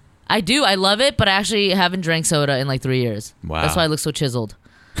Coke? I do. I love it, but I actually haven't drank soda in like 3 years. Wow. That's why I look so chiseled.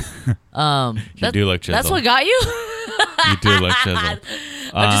 You do look chiseled. That's what got you. You do look chiseled.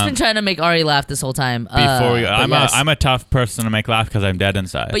 I've just been trying to make Ari laugh this whole time. Before we, but yes. I'm a tough person to make laugh because I'm dead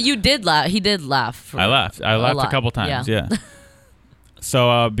inside. But you did laugh. He did laugh. I laughed. I laughed a lot. couple times. Yeah.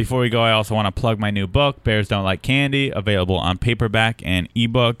 So before we go, I also want to plug my new book, Bears Don't Like Candy, available on paperback and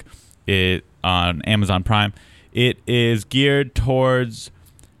ebook. It on Amazon Prime. It is geared towards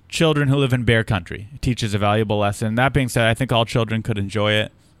children who live in bear country. It teaches a valuable lesson. That being said, I think all children could enjoy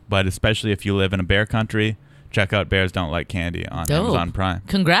it, but especially if you live in a bear country, check out Bears Don't Like Candy on Dope. Amazon Prime.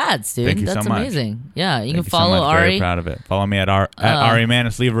 Congrats, dude. Thank you That's so much. amazing. Yeah, you Thank can follow so much. Ari. Very proud of it. Follow me at Ari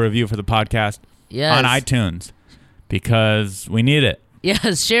Manis. Leave a review for the podcast Yes. on iTunes because we need it.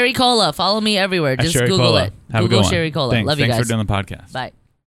 Yes, Sherry Cola. Follow me everywhere. At Just Sherry Google Cola. it. Have Google a good one. Sherry Cola. Thanks. Love you Thanks guys. for doing the podcast. Bye.